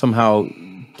manager, but somehow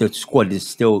the squad is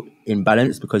still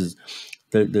imbalanced because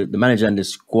the manager and the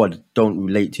squad don't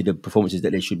relate to the performances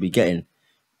that they should be getting.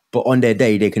 But on their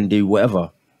day, they can do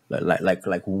whatever,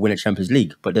 like win a Champions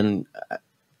League. But then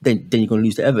you're gonna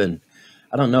lose to Everton.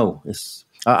 I don't know.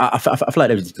 I feel like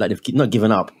they've not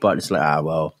given up, but it's like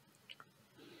well,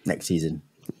 next season.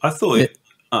 I thought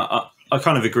I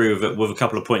kind of agree with it with a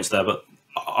couple of points there, but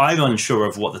I'm unsure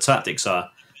of what the tactics are.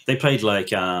 They played like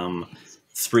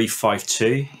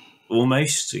 3-5-2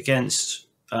 almost against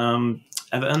Everton,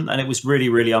 and it was really,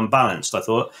 really unbalanced. I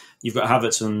thought you've got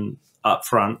Havertz up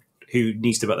front who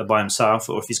needs to be there by himself,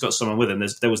 or if he's got someone with him,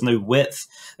 there was no width.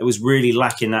 It was really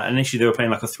lacking that. Initially, they were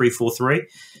playing like a 3-4-3,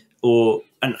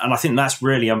 and I think that's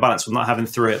really unbalanced with not having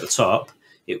three at the top.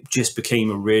 It just became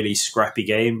a really scrappy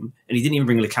game, and he didn't even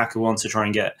bring Lukaku on to try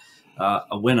and get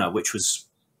a winner, which was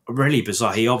really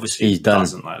bizarre. He obviously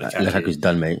doesn't like Lukaku. Lukaku's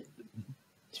done, mate.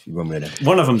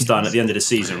 One of them's done at the end of the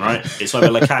season, right? It's either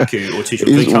Lukaku or Tuchel.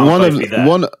 They can't both be there.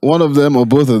 One of them or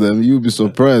both of them, you'd be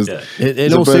surprised. Yeah.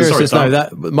 In all seriousness, no.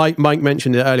 That Mike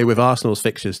mentioned it earlier with Arsenal's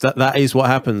fixtures. That is what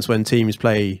happens when teams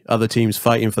play other teams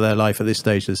fighting for their life at this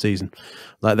stage of the season.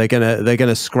 Like they're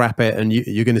gonna scrap it, and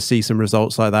you're gonna see some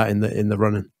results like that in the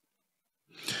running.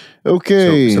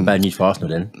 Okay, so bad news for Arsenal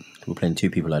then. We're playing two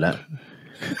people like that.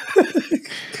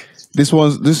 This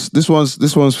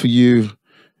one's for you.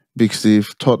 Big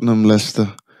Steve, Tottenham,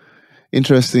 Leicester.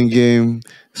 Interesting game.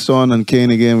 Son and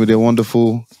Kane again with their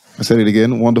wonderful, I said it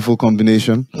again, wonderful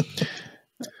combination.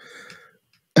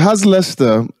 Has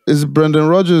Leicester, is Brendan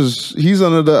Rodgers, he's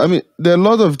another, I mean, there are a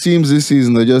lot of teams this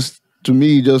season that just, to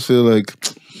me, just feel like,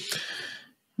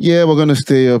 yeah, we're going to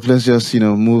stay up. Let's just,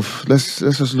 move. Let's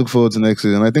just look forward to next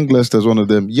season. I think Leicester's one of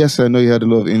them. Yes, I know he had a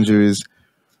lot of injuries,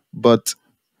 but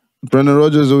Brendan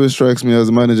Rodgers always strikes me as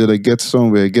a manager that gets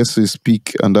somewhere, gets to his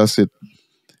peak, and that's it.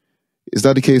 Is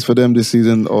that the case for them this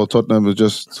season, or Tottenham is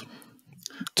just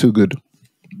too good?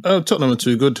 Tottenham are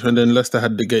too good, and then Leicester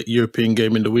had the European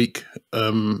game in the week,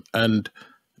 and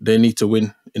they need to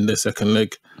win in their second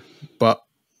leg. But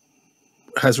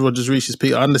has Rodgers reached his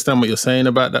peak? I understand what you're saying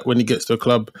about that when he gets to a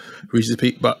club, reaches his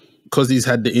peak, but because he's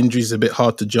had the injuries, it's a bit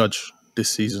hard to judge this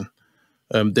season.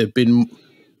 They've been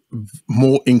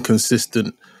more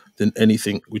inconsistent than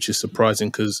anything, which is surprising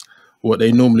because what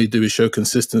they normally do is show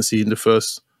consistency in the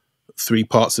first 3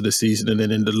 parts of the season and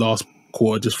then in the last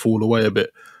quarter just fall away a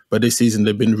bit. But this season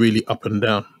they've been really up and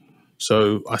down.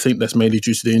 So I think that's mainly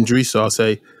due to the injury. So I'll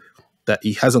say that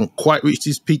he hasn't quite reached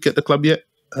his peak at the club yet.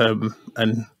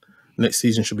 And next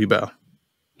season should be better.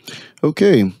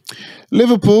 Okay.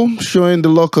 Liverpool showing the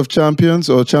luck of champions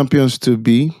or champions to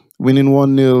be, winning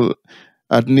 1-0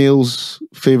 at Neil's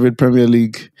favourite Premier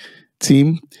League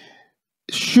team.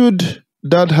 Should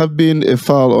that have been a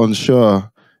foul on Shaw,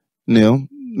 Neil?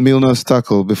 Milner's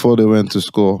tackle before they went to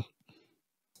score?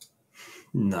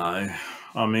 No.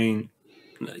 I mean,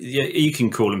 yeah, you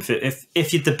can call him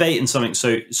if you're debating something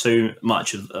so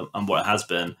much and what it has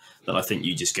been, then I think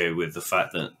you just go with the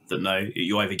fact that no,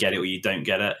 you either get it or you don't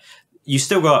get it. You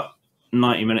still got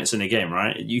 90 minutes in a game,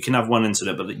 right? You can have one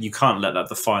incident, but you can't let that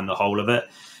define the whole of it.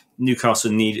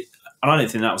 Newcastle need, and I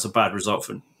don't think that was a bad result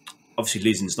for. Obviously,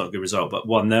 losing is not a good result, but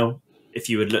 1-0. If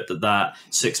you had looked at that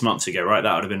 6 months ago, right,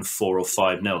 that would have been 4 or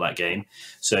 5-0 that game.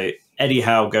 So Eddie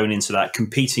Howe going into that,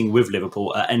 competing with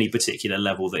Liverpool at any particular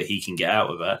level that he can get out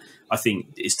of it, I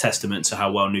think is testament to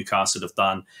how well Newcastle have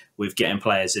done with getting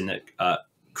players in at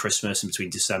Christmas and between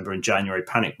December and January,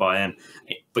 panic buy-in,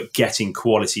 but getting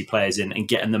quality players in and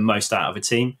getting the most out of a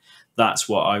team. That's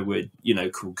what I would,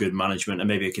 call good management and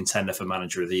maybe a contender for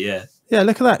Manager of the Year. Yeah,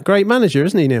 look at that. Great manager,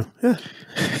 isn't he, Neil? Yeah.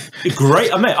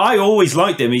 Great. I mean, I always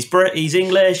liked him. He's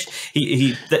English.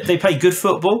 They play good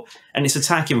football and it's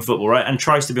attacking football, right? And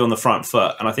tries to be on the front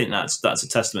foot. And I think that's a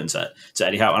testament to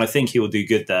Eddie Howe. And I think he will do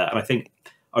good there. And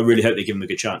I really hope they give him a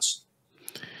good chance.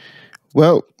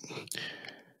 Well,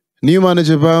 new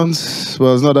manager bounce.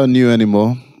 Well, it's not that new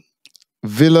anymore.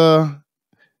 Villa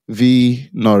v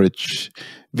Norwich.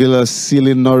 Villa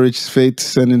sealing Norwich's fate,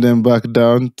 sending them back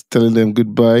down, telling them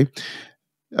goodbye.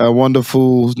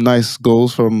 Wonderful, nice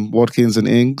goals from Watkins and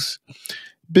Ings.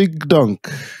 Big dunk.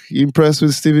 You impressed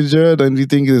with Steven Gerrard, and do you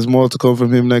think there's more to come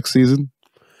from him next season?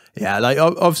 Yeah, like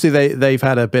obviously they've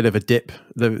had a bit of a dip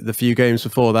the few games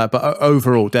before that, but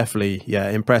overall, definitely, yeah,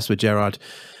 impressed with Gerrard.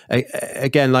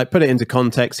 Again, like put it into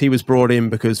context, he was brought in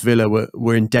because Villa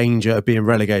were in danger of being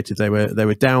relegated. They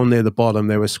were down near the bottom.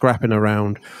 They were scrapping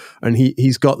around, and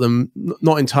he's got them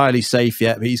not entirely safe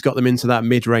yet, but he's got them into that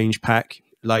mid-range pack,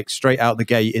 like straight out the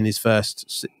gate in his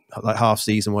first half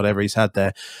season, whatever he's had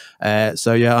there.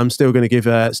 So yeah, I'm still going to give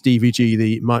Stevie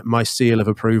G my seal of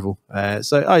approval.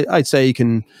 So I'd say he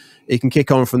can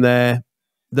kick on from there.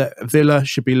 That Villa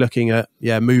should be looking at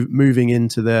moving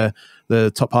into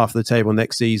the top half of the table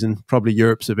next season. Probably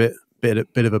Europe's a bit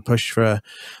of a push for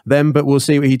them, but we'll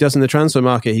see what he does in the transfer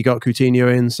market. He got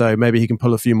Coutinho in, so maybe he can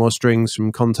pull a few more strings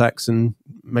from contacts and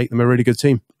make them a really good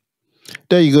team.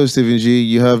 There you go, Stephen G.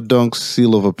 You have Dunk's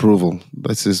seal of approval.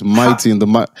 This is mighty in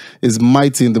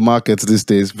the markets these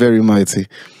days. Very mighty.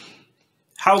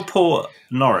 How poor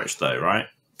Norwich though, right?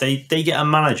 They get a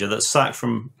manager that's sacked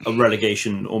from a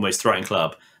relegation, almost threatened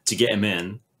club to get him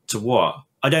in to what?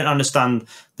 I don't understand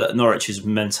that Norwich's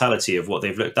mentality of what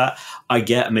they've looked at. I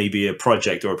get maybe a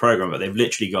project or a program, but they've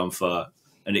literally gone for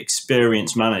an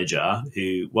experienced manager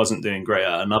who wasn't doing great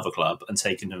at another club and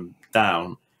taken him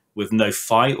down with no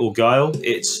fight or guile.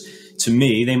 It's, to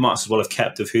me, they might as well have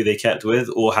kept of who they kept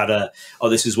with, or had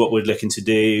this is what we're looking to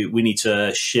do. We need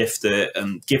to shift it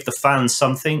and give the fans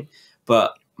something.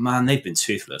 But man, they've been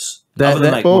toothless.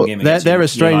 They're a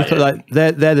strange, like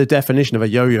they're the definition of a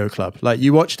yo-yo club. Like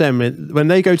you watch them when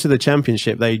they go to the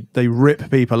Championship, they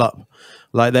rip people up.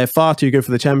 Like they're far too good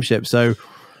for the Championship. So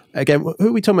again, who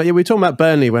are we talking about? Yeah, we're talking about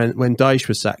Burnley when Dyche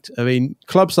was sacked. I mean,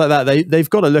 clubs like that, they've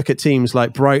got to look at teams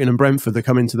like Brighton and Brentford that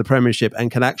come into the Premiership and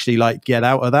can actually like get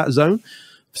out of that zone.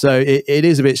 So it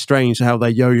is a bit strange how they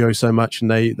yo-yo so much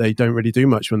and they don't really do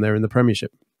much when they're in the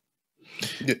Premiership.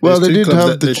 Well, they did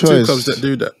have the choice. There's two clubs that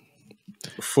do that.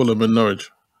 Fulham and Norwich.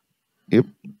 Yep.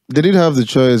 They did have the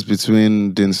choice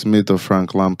between Dean Smith or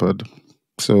Frank Lampard.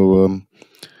 So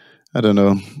I don't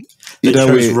know. They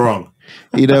chose wrong.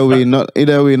 Either way,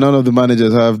 none of the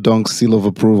managers have Dunk's seal of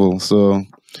approval. So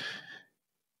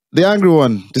the angry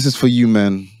one, this is for you,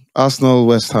 man. Arsenal,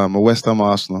 West Ham, or West Ham,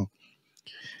 Arsenal.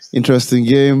 Interesting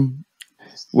game.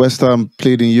 West Ham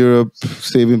played in Europe,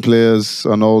 saving players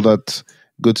and all that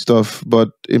good stuff.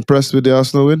 But impressed with the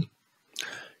Arsenal win?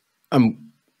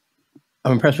 I'm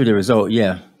impressed with the result.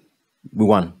 Yeah, we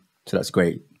won, so that's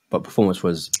great. But performance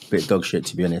was a bit dog shit,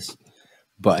 to be honest.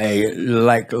 But hey,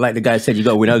 like the guy said, you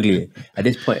got to win ugly at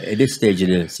this point, at this stage of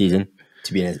the season.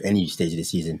 To be honest, any stage of the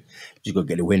season, you got to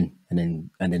get the win and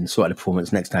then sort out the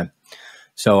performance next time.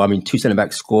 So I mean, 2 centre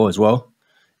backs score as well.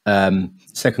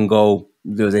 Second goal,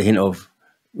 there was a hint of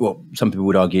what some people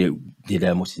would argue did.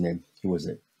 What's his name? Who was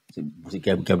it? Was it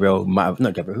Gabriel?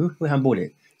 Not Gabriel. Who handballed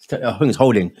it? I think it's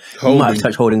Holding. He might have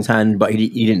touched Holding's hand, but he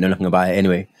didn't know nothing about it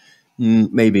anyway.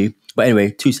 Maybe. But anyway,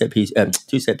 two set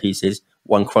pieces.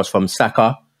 One cross from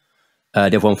Saka, the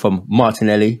other one from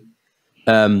Martinelli.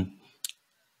 And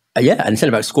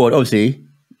centre back scored. Obviously,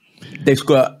 they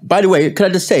scored. By the way, can I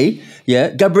just say,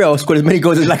 Gabriel scored as many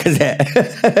goals as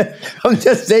Lacazette. I'm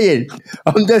just saying,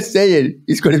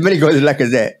 he scored as many goals as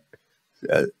Lacazette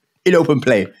in open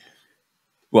play.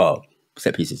 Well,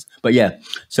 set pieces, but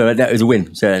so that was a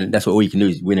win. So that's all you can do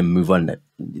is win and move on. It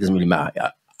doesn't really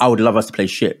matter. I would love us to play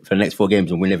shit for the next 4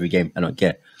 games and win every game. I don't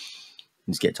care.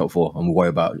 Just get top 4 and we'll worry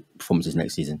about performances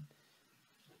next season.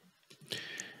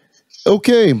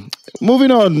 Okay,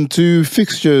 moving on to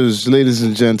fixtures, ladies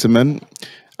and gentlemen.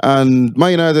 And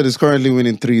Man United is currently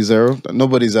winning 3-0.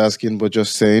 Nobody's asking, but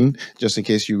just saying, just in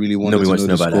case you really wanted to know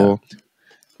the score.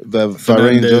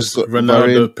 Varane just got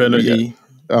Ronaldo penalty.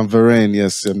 And Varane,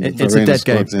 yes. It's a dead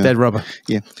game, dead rubber.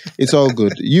 Yeah, it's all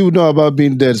good. You would know about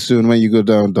being dead soon when you go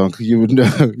down, Dunk. You would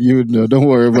know. Don't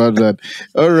worry about that.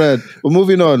 All right, we're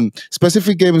moving on.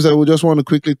 Specific games that we just want to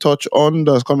quickly touch on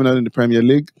that's coming out in the Premier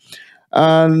League.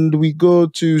 And we go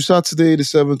to Saturday, the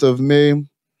 7th of May.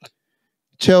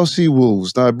 Chelsea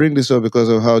Wolves. Now, I bring this up because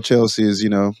of how Chelsea is,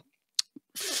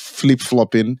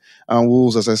 flip-flopping. And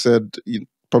Wolves, as I said,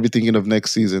 probably thinking of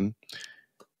next season.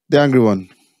 The angry one.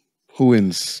 Who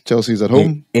wins? Chelsea's at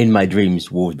home? In my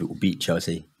dreams, Wolves will beat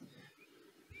Chelsea.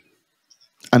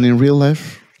 And in real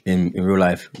life? In real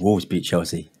life, Wolves beat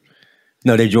Chelsea.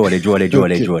 No, they draw. Okay. They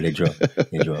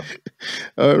draw.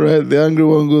 All right, the angry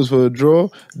one goes for a draw.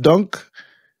 Dunk?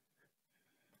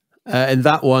 In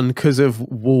that one, because of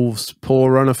Wolves'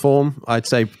 poor run of form, I'd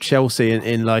say Chelsea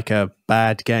in like a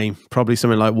bad game. Probably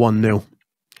something like 1-0.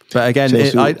 But again,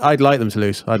 I'd like them to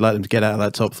lose. I'd like them to get out of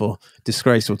that top 4.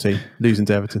 Disgraceful team, losing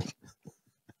to Everton.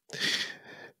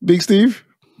 Big Steve?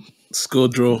 Score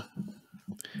draw.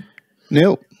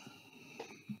 Neil?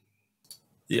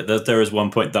 Yeah, there is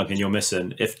 1 point, Duncan, you're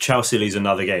missing. If Chelsea lose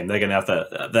another game, they're going to have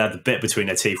the bit between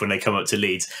their teeth when they come up to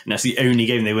Leeds. And that's the only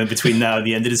game they win between now and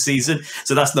the end of the season.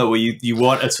 So that's not what you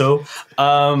want at all.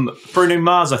 Bruno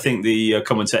Mars, I think the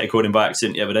commentator called him by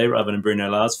accident the other day rather than Bruno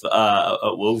Lars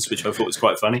at Wolves, which I thought was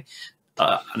quite funny.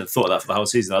 And I thought that for the whole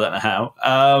season. I don't know how.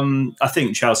 I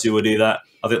think Chelsea will do that.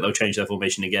 I think they'll change their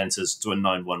formation again to a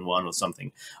 9-1-1 or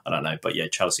something. I don't know. But yeah,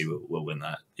 Chelsea will win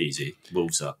that easy.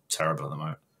 Wolves are terrible at the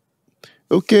moment.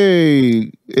 Okay,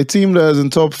 a team that is in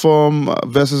top form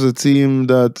versus a team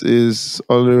that is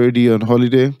already on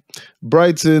holiday.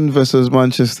 Brighton versus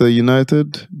Manchester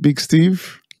United. Big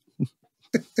Steve?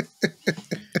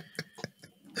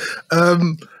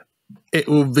 It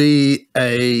will be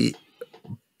a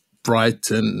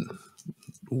Brighton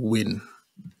win.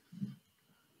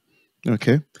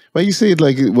 Okay. Well, you say it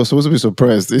like it was supposed to be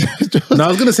surprised. No, I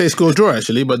was going to say score draw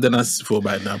actually, but then I thought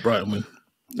about it now. Brighton win.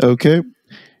 Okay.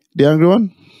 The angry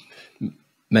one?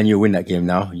 Man, you win that game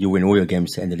now. You win all your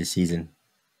games to the end of the season.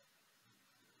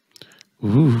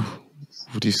 Ooh.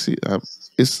 What do you see?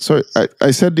 Sorry,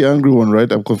 I said the angry one, right?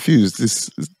 I'm confused.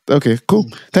 Okay, cool.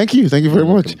 Thank you. Thank you very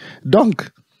much. Dunk.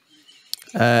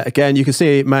 Again, you can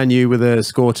see Man U with a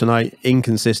score tonight.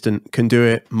 Inconsistent. Can do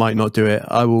it, might not do it.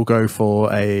 I will go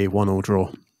for a 1-1 draw.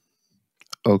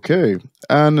 Okay.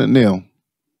 And Neil?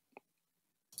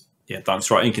 Yeah,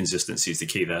 Dunk's right. Inconsistency is the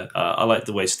key there. I like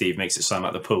the way Steve makes it sound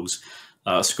like the Pools.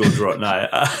 Score draw now.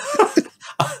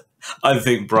 I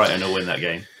think Brighton will win that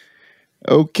game.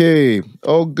 Okay.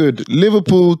 All good.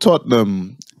 Liverpool,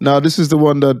 Tottenham. Now, this is the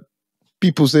one that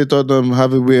people say Tottenham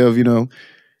have a way of,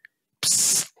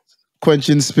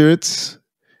 quenching spirits.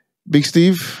 Big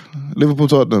Steve, Liverpool,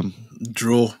 Tottenham.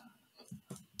 Draw.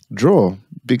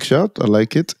 Big shout. I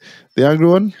like it. The angry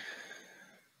one?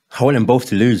 I want them both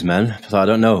to lose, man. So I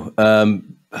don't know.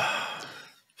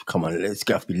 Come on, let's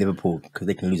get off to be Liverpool because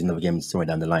they can lose another game somewhere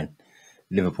down the line.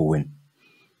 Liverpool win.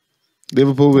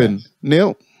 Liverpool win.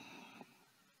 Neil?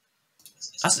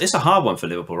 It's a hard one for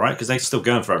Liverpool, right? Because they're still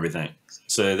going for everything.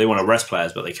 So they want to rest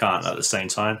players, but they can't at the same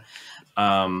time.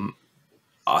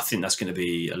 I think that's going to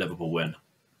be a Liverpool win.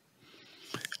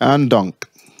 And Dunk.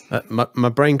 My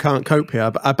brain can't cope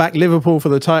here. I back Liverpool for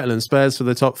the title and Spurs for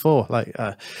the top 4.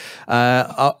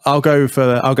 I'll go for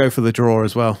the draw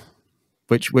as well,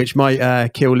 which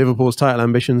might kill Liverpool's title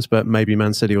ambitions, but maybe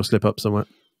Man City will slip up somewhere.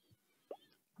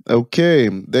 Okay,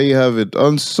 there you have it.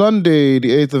 On Sunday,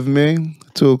 the 8th of May,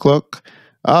 2 o'clock,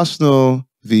 Arsenal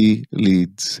v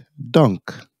Leeds.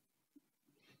 Dunk.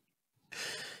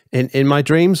 In my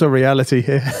dreams or reality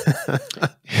here?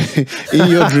 In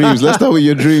your dreams. Let's start with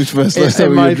your dreams first.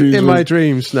 In my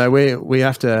dreams, no, we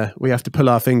have to pull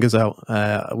our fingers out.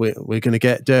 We're going to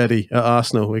get dirty at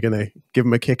Arsenal. We're going to give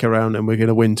them a kick around, and we're going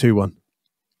to win 2-1.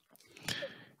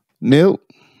 Neil?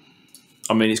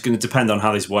 I mean, it's going to depend on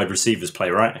how these wide receivers play,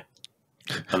 right?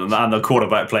 And the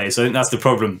quarterback plays. So I think that's the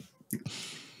problem.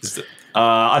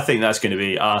 I think that's going to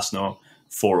be Arsenal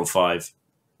 4 or 5,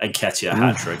 and Nketiah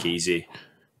hat-trick easy.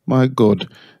 My God.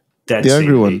 Dead the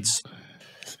angry one.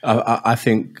 I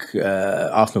think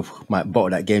Arsenal might bottle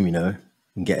that game,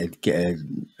 and get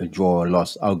a draw or a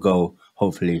loss. I'll go,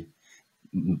 hopefully,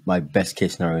 my best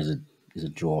case scenario is a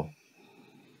draw.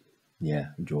 Yeah,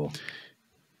 a draw.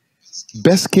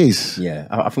 Best case? Yeah,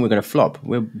 I think we're going to flop.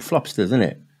 We're flopsters, isn't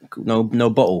it? No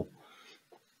bottle.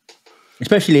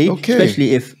 Especially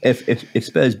if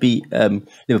Spurs beat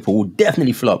Liverpool, we'll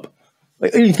definitely flop.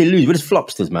 Even if they lose, we're just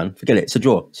flopsters, man. Forget it. It's a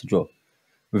draw.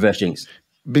 Reverse jinx.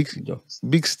 Big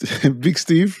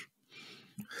Steve.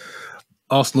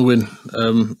 Arsenal win.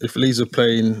 If Leeds were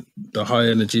playing the high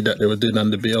energy that they were doing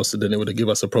under Bielsa, then it would have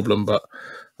given us a problem. But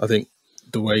I think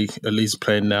the way Leeds are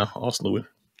playing now, Arsenal win.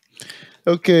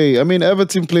 Okay, I mean,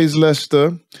 Everton plays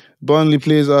Leicester. Burnley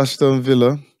plays Aston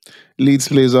Villa. Leeds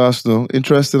plays Arsenal.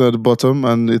 Interesting at the bottom,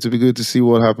 and it will be good to see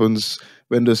what happens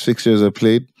when those fixtures are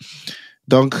played.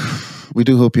 Dunk, we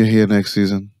do hope you're here next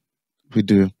season. We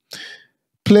do.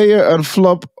 Player and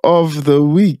flop of the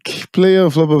week. Player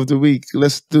and flop of the week.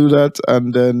 Let's do that,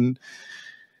 and then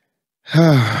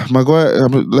Maguire.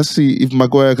 Let's see if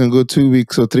Maguire can go 2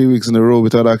 weeks or 3 weeks in a row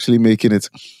without actually making it.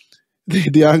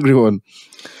 The angry one.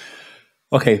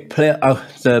 Okay,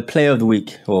 the player of the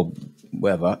week or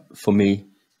whatever for me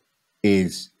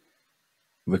is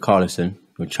Richarlison,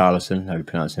 how you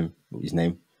pronounce his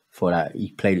name. For that, he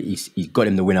got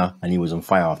him the winner, and he was on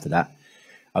fire after that.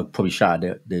 I'd probably shout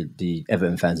at the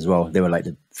Everton fans as well. They were like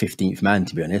the 15th man,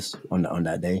 to be honest, on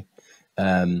that day.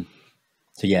 So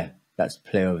yeah, that's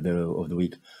player of the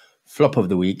week. Flop of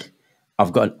the week,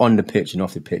 I've got an on the pitch and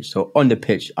off the pitch. So on the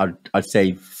pitch, I'd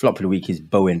say flop of the week is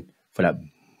Bowen for that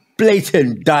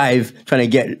blatant dive trying to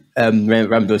get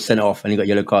Ramsdale sent off, and he got a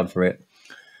yellow card for it.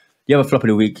 The other flop of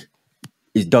the week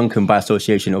is Duncan by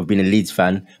association of being a Leeds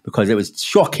fan, because it was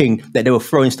shocking that they were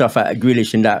throwing stuff at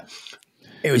Grealish and that.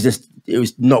 It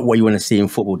was not what you want to see in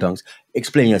football, Dunks.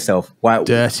 Explain yourself. Why?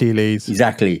 Dirty Leeds.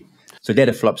 Exactly. So they're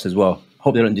the flops as well.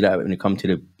 Hope they don't do that when they come to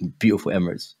the beautiful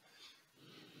Emirates.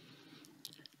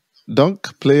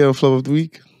 Dunk, player and flop of the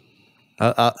week.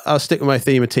 I'll stick with my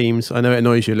theme of teams. I know it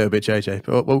annoys you a little bit, JJ,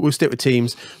 but we'll stick with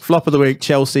teams. Flop of the week,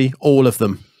 Chelsea, all of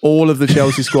them. All of the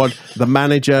Chelsea squad. The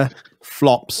manager,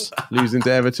 flops, losing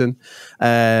to Everton.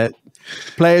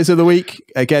 Players of the week,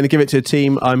 again, give it to a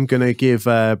team. I'm going to give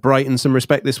Brighton some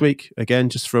respect this week. Again,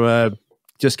 just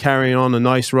carrying on a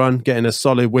nice run, getting a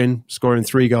solid win, scoring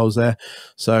 3 goals there.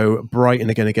 So Brighton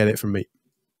are going to get it from me.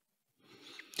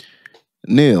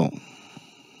 Neil.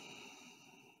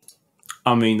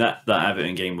 I mean, that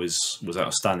Everton game was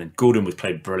outstanding. Gordon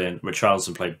played brilliant.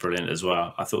 Richarlison played brilliant as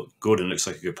well. I thought Gordon looks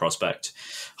like a good prospect.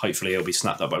 Hopefully he'll be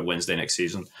snapped up by Wednesday next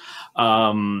season.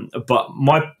 But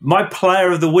my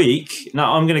player of the week,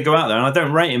 now I'm going to go out there, and I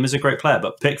don't rate him as a great player,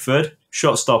 but Pickford,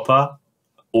 shot stopper,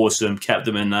 awesome, kept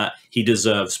him in that. He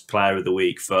deserves player of the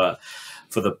week for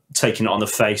the taking it on the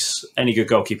face. Any good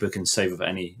goalkeeper can save with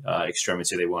any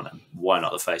extremity they want, and why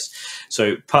not the face?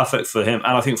 So perfect for him.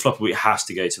 And I think flop of the week has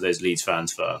to go to those Leeds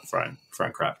fans for throwing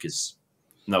crap, because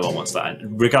no one wants that.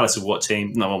 Regardless of what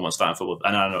team, no one wants that in football.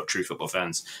 And I'm not true football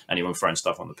fans. Anyone throwing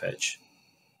stuff on the pitch.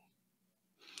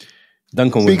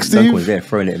 Duncan was there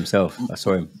throwing it himself. I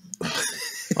saw him.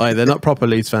 They're not proper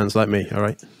Leeds fans like me, all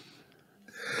right?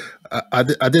 I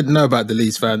didn't know about the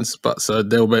Leeds fans, but so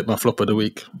they'll make my flop of the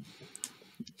week.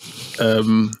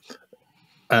 And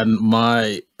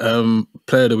my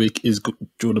player of the week is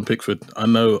Jordan Pickford. I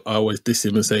know I always diss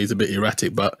him and say he's a bit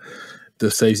erratic, but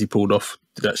the saves he pulled off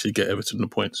did actually get Everton the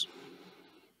points.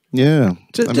 Yeah.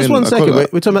 Just one second. We're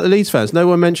talking about the Leeds fans. No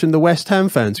one mentioned the West Ham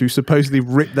fans who supposedly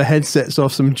ripped the headsets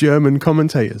off some German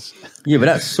commentators. Yeah, but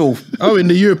that's all. Oh, in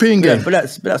the European game. Yeah, but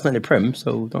that's not in the Prem,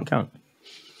 so don't count.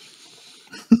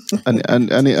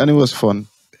 and it was fun.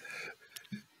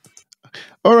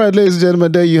 All right, ladies and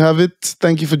gentlemen, there you have it.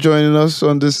 Thank you for joining us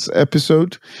on this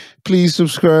episode. Please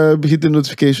subscribe, hit the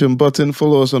notification button,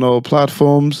 follow us on all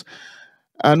platforms,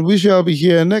 and we shall be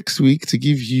here next week to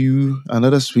give you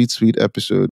another sweet, sweet episode.